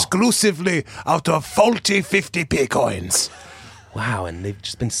 made exclusively out of faulty 50p coins. Wow, and they've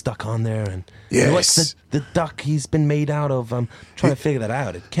just been stuck on there. And yes. What's the duck he's been made out of? I'm trying to figure that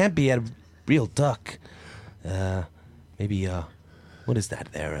out. It can't be a real duck. Maybe, what is that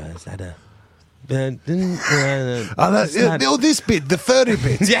there? Is that a... this bit, the furry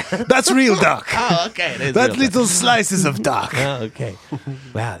bit. Yeah. That's real duck. Oh, okay. That's little slices of duck. Oh, okay.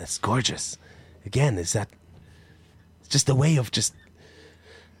 Wow, that's gorgeous. Again, is that just a way of just...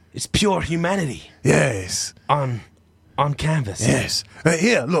 It's pure humanity. Yes. On canvas. Yes.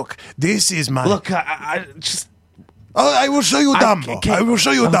 Here, look. This is my... Look, I just... Oh, I will show you Dumbo. I will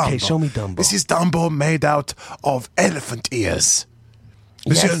show you Dumbo. Okay, show me Dumbo. This is Dumbo made out of elephant ears.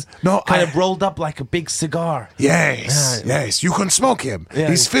 Yes, kind of rolled up like a big cigar. Yes, you can smoke him. Yeah.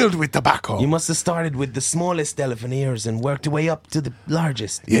 He's filled with tobacco. You must have started with the smallest elephant ears and worked your way up to the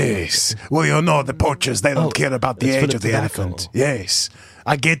largest. Yes. Well, you know, the poachers, they don't care about the it's age of the tobacco. elephant. Yes.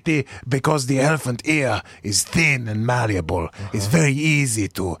 I get because the elephant ear is thin and malleable. It's very easy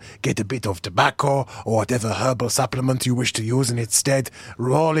to get a bit of tobacco or whatever herbal supplement you wish to use in its stead,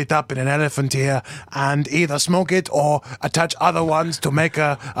 roll it up in an elephant ear, and either smoke it or attach other ones to make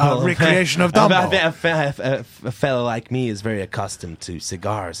a recreation of Dumbo. A fellow like me is very accustomed to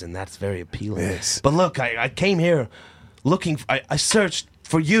cigars, and that's very appealing. Yes. But look, I came here looking... I searched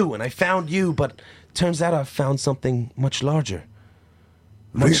for you, and I found you, but turns out I found something much larger.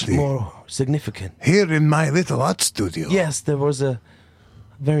 Much Really? more significant. Here in my little art studio. Yes, there was a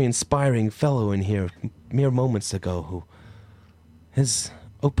very inspiring fellow in here mere moments ago who has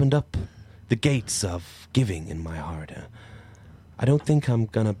opened up the gates of giving in my heart. I don't think I'm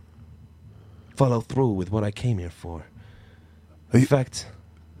gonna follow through with what I came here for. In fact,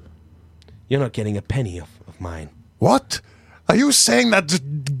 you're not getting a penny of mine. What? Are you saying that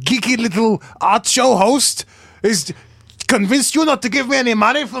geeky little art show host is convinced you not to give me any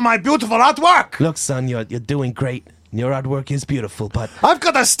money for my beautiful artwork? Look, son, you're doing great. Your artwork is beautiful, but... I've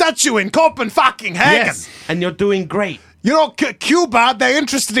got a statue in Copenhagen. Yes, and you're doing great. You know, Cuba, they're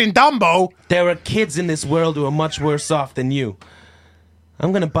interested in Dumbo. There are kids in this world who are much worse off than you.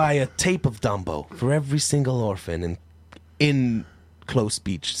 I'm gonna buy a tape of Dumbo for every single orphan in Close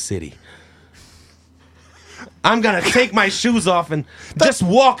Beach City. I'm gonna take my shoes off and just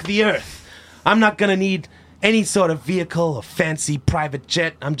walk the earth. I'm not gonna need any sort of vehicle or fancy private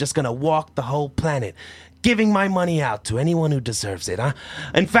jet. I'm just gonna walk the whole planet, giving my money out to anyone who deserves it, huh?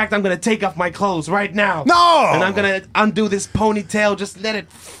 In fact, I'm gonna take off my clothes right now. No! And I'm gonna undo this ponytail, just let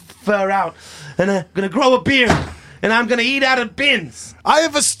it fur out. And I'm gonna grow a beard. And I'm gonna eat out of bins. I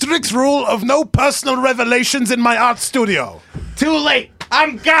have a strict rule of no personal revelations in my art studio. Too late.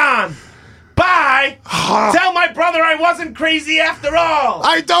 I'm gone. Bye! Tell my brother I wasn't crazy after all!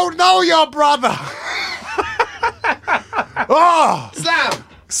 I don't know your brother! Slam!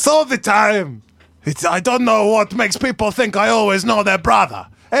 So the time. I don't know what makes people think I always know their brother.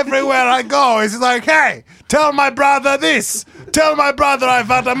 Everywhere I go, it's like, hey, tell my brother this. Tell my brother I've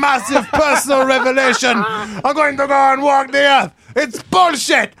had a massive personal revelation. I'm going to go and walk the earth. It's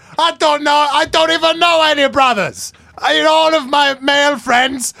bullshit. I don't even know any brothers. All of my male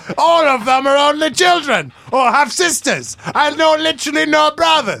friends, all of them are only children or have sisters. I know literally no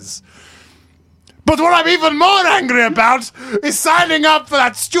brothers. But what I'm even more angry about is signing up for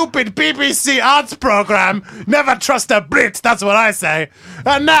that stupid BBC arts program. Never trust a Brit, that's what I say.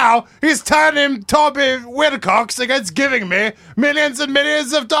 And now he's turning Toby Wilcox against giving me millions and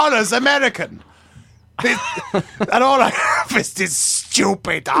millions of dollars American. And all I have is this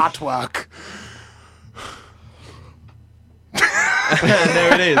stupid artwork.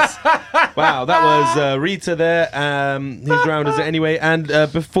 There it is. Wow, that was Rita there. Whose round is it anyway? And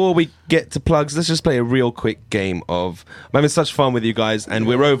before we get to plugs, let's just play a real quick game of... I'm having such fun with you guys, and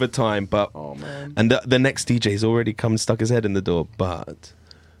we're over time, but... Oh, man. And the next DJ's already come and stuck his head in the door, but...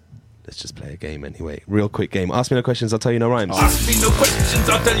 Let's just play a game anyway. Real quick game. Ask me no questions, I'll tell you no rhymes. Ask me no questions,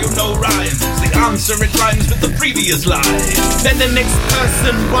 I'll tell you no rhymes. The answer, it rhymes with the previous line. Then the next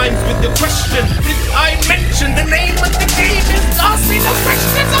person rhymes with the question. Did I mention the name of the game is Ask me no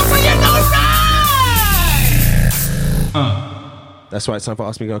questions, I'll tell you no rhymes. That's right, it's time for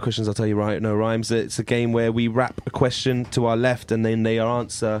Ask Me No Questions, I'll tell you no rhymes. It's a game where we wrap a question to our left and then their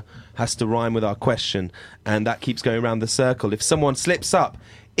answer has to rhyme with our question. And that keeps going around the circle. If someone slips up,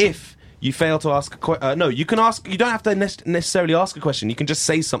 if you fail to ask a question... no, you can ask... You don't have to necessarily ask a question. You can just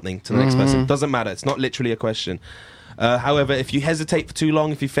say something to the next person. It doesn't matter. It's not literally a question. However, if you hesitate for too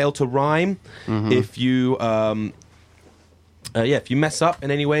long, if you fail to rhyme, if you... if you mess up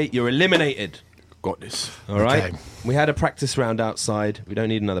in any way, you're eliminated. Got this. All right? Okay. We had a practice round outside. We don't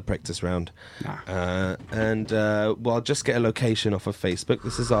need another practice round. Nah. I'll just get a location off of Facebook.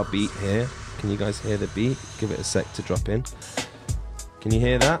 This is our beat here. Can you guys hear the beat? Give it a sec to drop in. Can you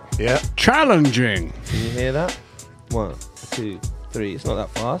hear that? Yeah. Challenging. Can you hear that? 1, 2, 3. It's not that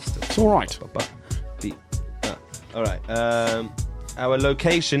fast. It's all right. Beat. All right. Our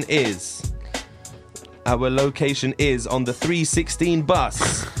location is on the 316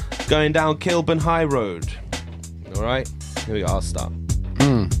 bus going down Kilburn High Road. All right. Here we go. I'll start.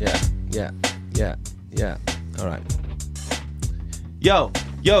 Yeah. All right. Yo,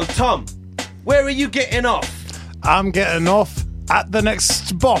 Tom. Where are you getting off? I'm getting off at the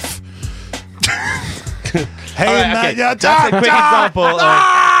next boff. That's a quick example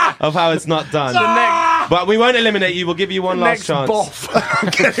of how it's not done. But we won't eliminate you. We'll give you one last chance. I'm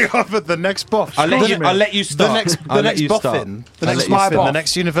getting off at the next boff. I'll let you start. The next boffin. The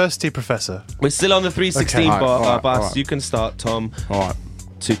next university professor. We're still on the 316 bus. Right. You can start, Tom. All right.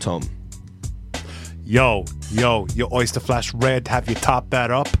 To Tom. Yo, your Oyster Flash Red, have you topped that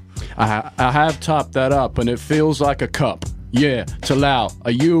up? I have topped that up, and it feels like a cup. Yeah, Talal,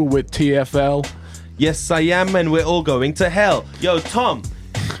 are you with TFL? Yes, I am, and we're all going to hell. Yo, Tom,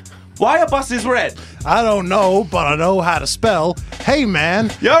 why are buses red? I don't know, but I know how to spell. Hey,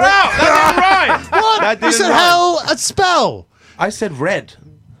 man. You're out! That didn't rhyme! What? You said hell at spell. I said red.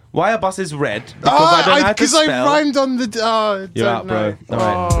 Why are buses red? Because I don't know how to spell. Because I rhymed on the... You're out, bro. All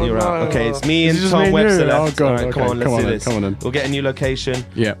right, you're out. Okay, it's me and Tom Webster left. All right, come on, let's do this. We'll get a new location.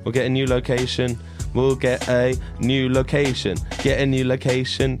 Yeah. We'll get a new location. We'll get a new location. Get a new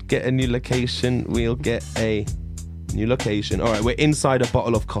location. Get a new location. We'll get a new location. All right, we're inside a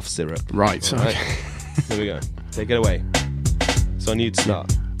bottle of cough syrup. Right. All right. Here we go. Take it away. It's on you to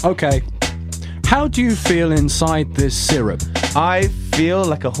start. Okay. How do you feel inside this syrup? I feel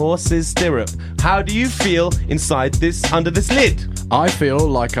like a horse's stirrup. How do you feel inside under this lid? I feel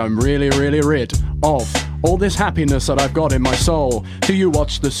like I'm really, really rid of all this happiness that I've got in my soul. Do you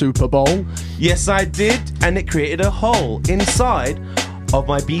watch the Super Bowl? Yes, I did, and it created a hole inside of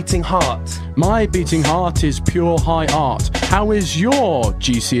my beating heart. My beating heart is pure high art. How is your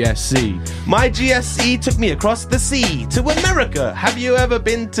GCSE? My GCSE took me across the sea to America. Have you ever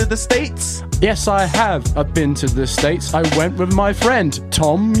been to the States? Yes, I have. I've been to the States. I went with my friend,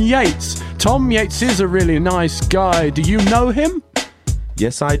 Tom Yates. Tom Yates is a really nice guy. Do you know him?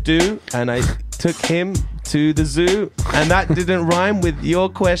 Yes, I do, and I took him to the zoo, and that didn't rhyme with your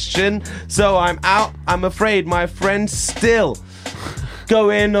question, so I'm out. I'm afraid my friend's still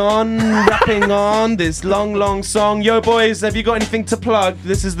going on, rapping on this long song. Yo, boys, have you got anything to plug?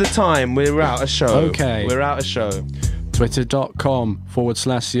 This is the time. We're out a show. Okay. We're out a show.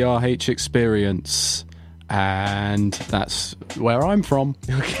 Twitter.com/CRH Experience. And that's where I'm from.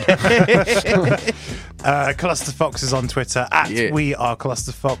 Clusterfox is on Twitter at We Are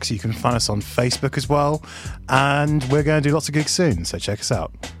Clusterfox. You can find us on Facebook as well. And we're going to do lots of gigs soon, so check us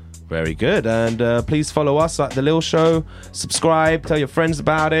out. Very good. And please follow us at The Lil Show. Subscribe, tell your friends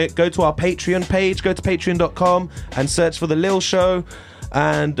about it. Go to our Patreon page. Go to patreon.com and search for The Lil Show.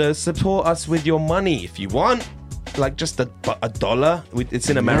 And support us with your money if you want. Like just a dollar. It's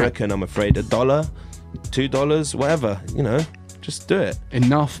in American, I'm afraid. $1, $2, whatever. You know, just do it.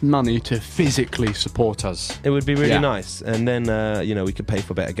 Enough money to physically support us. It would be really nice. And then, we could pay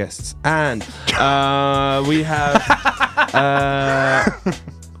for better guests. And we have...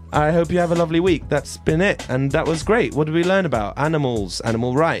 I hope you have a lovely week. That's been it. And that was great. What did we learn about? Animals,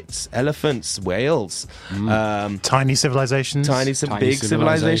 animal rights, elephants, whales. Tiny civilizations. Big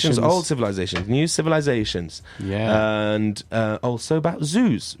civilizations, old civilizations, new civilizations. Yeah. And also about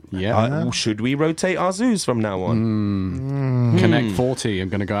zoos. Yeah. Should we rotate our zoos from now on? Connect 40. I'm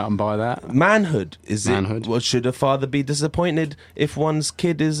going to go out and buy that. Manhood. Manhood. Well, should a father be disappointed if one's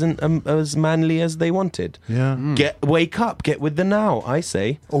kid isn't as manly as they wanted? Yeah. Wake up. Get with the now, I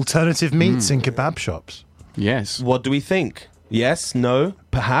say. Alternative meats in kebab shops. Yes. What do we think? Yes, no,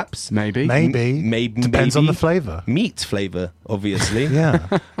 perhaps, maybe. Depends on the flavour. Meat flavour, obviously.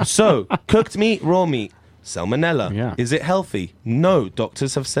 Yeah. So, cooked meat, raw meat, salmonella. Yeah. Is it healthy? No,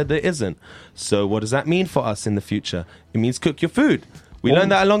 doctors have said it isn't. So, what does that mean for us in the future? It means cook your food. We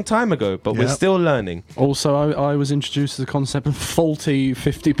learned that a long time ago, but we're still learning. Also, I was introduced to the concept of faulty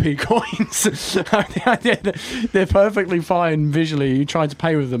 50p coins. They're perfectly fine visually. You try to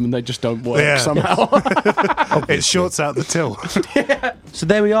pay with them and they just don't work somehow. It shorts out the till. So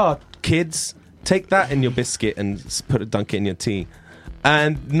there we are, kids. Take that in your biscuit and dunk it in your tea.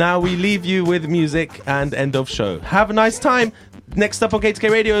 And now we leave you with music and end of show. Have a nice time. Next up on K2K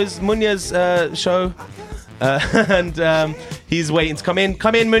Radio is Munya's show. And he's waiting to come in.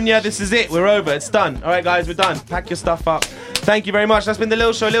 Come in, Munya. This is it. We're over. It's done. All right, guys, we're done. Pack your stuff up. Thank you very much. That's been the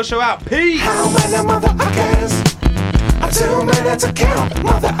Lil Show. Lil Show out. Peace. How many motherfuckers? Too many to count,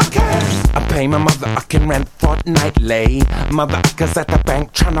 motherfuckers. I pay my motherfucking rent fortnightly. Motherfuckers at the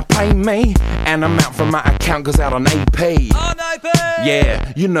bank tryna pay me. And amount from my account goes out on AP. On AP!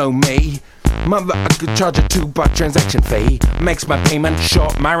 Yeah, you know me. Motherfucker charge a $2 transaction fee. Makes my payment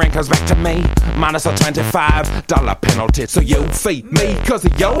short, my rent comes back to me. Minus a $25 penalty. So you feed me, cause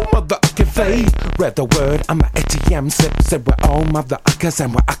of your motherfucking fee. Read the word, I'm a ATM slip. Said we're all motherfuckers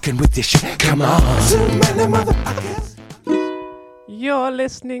and we're fucking with this shit. Come on. Too many motherfuckers. You're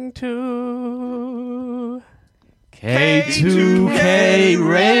listening to K2K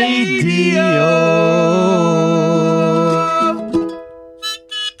Radio.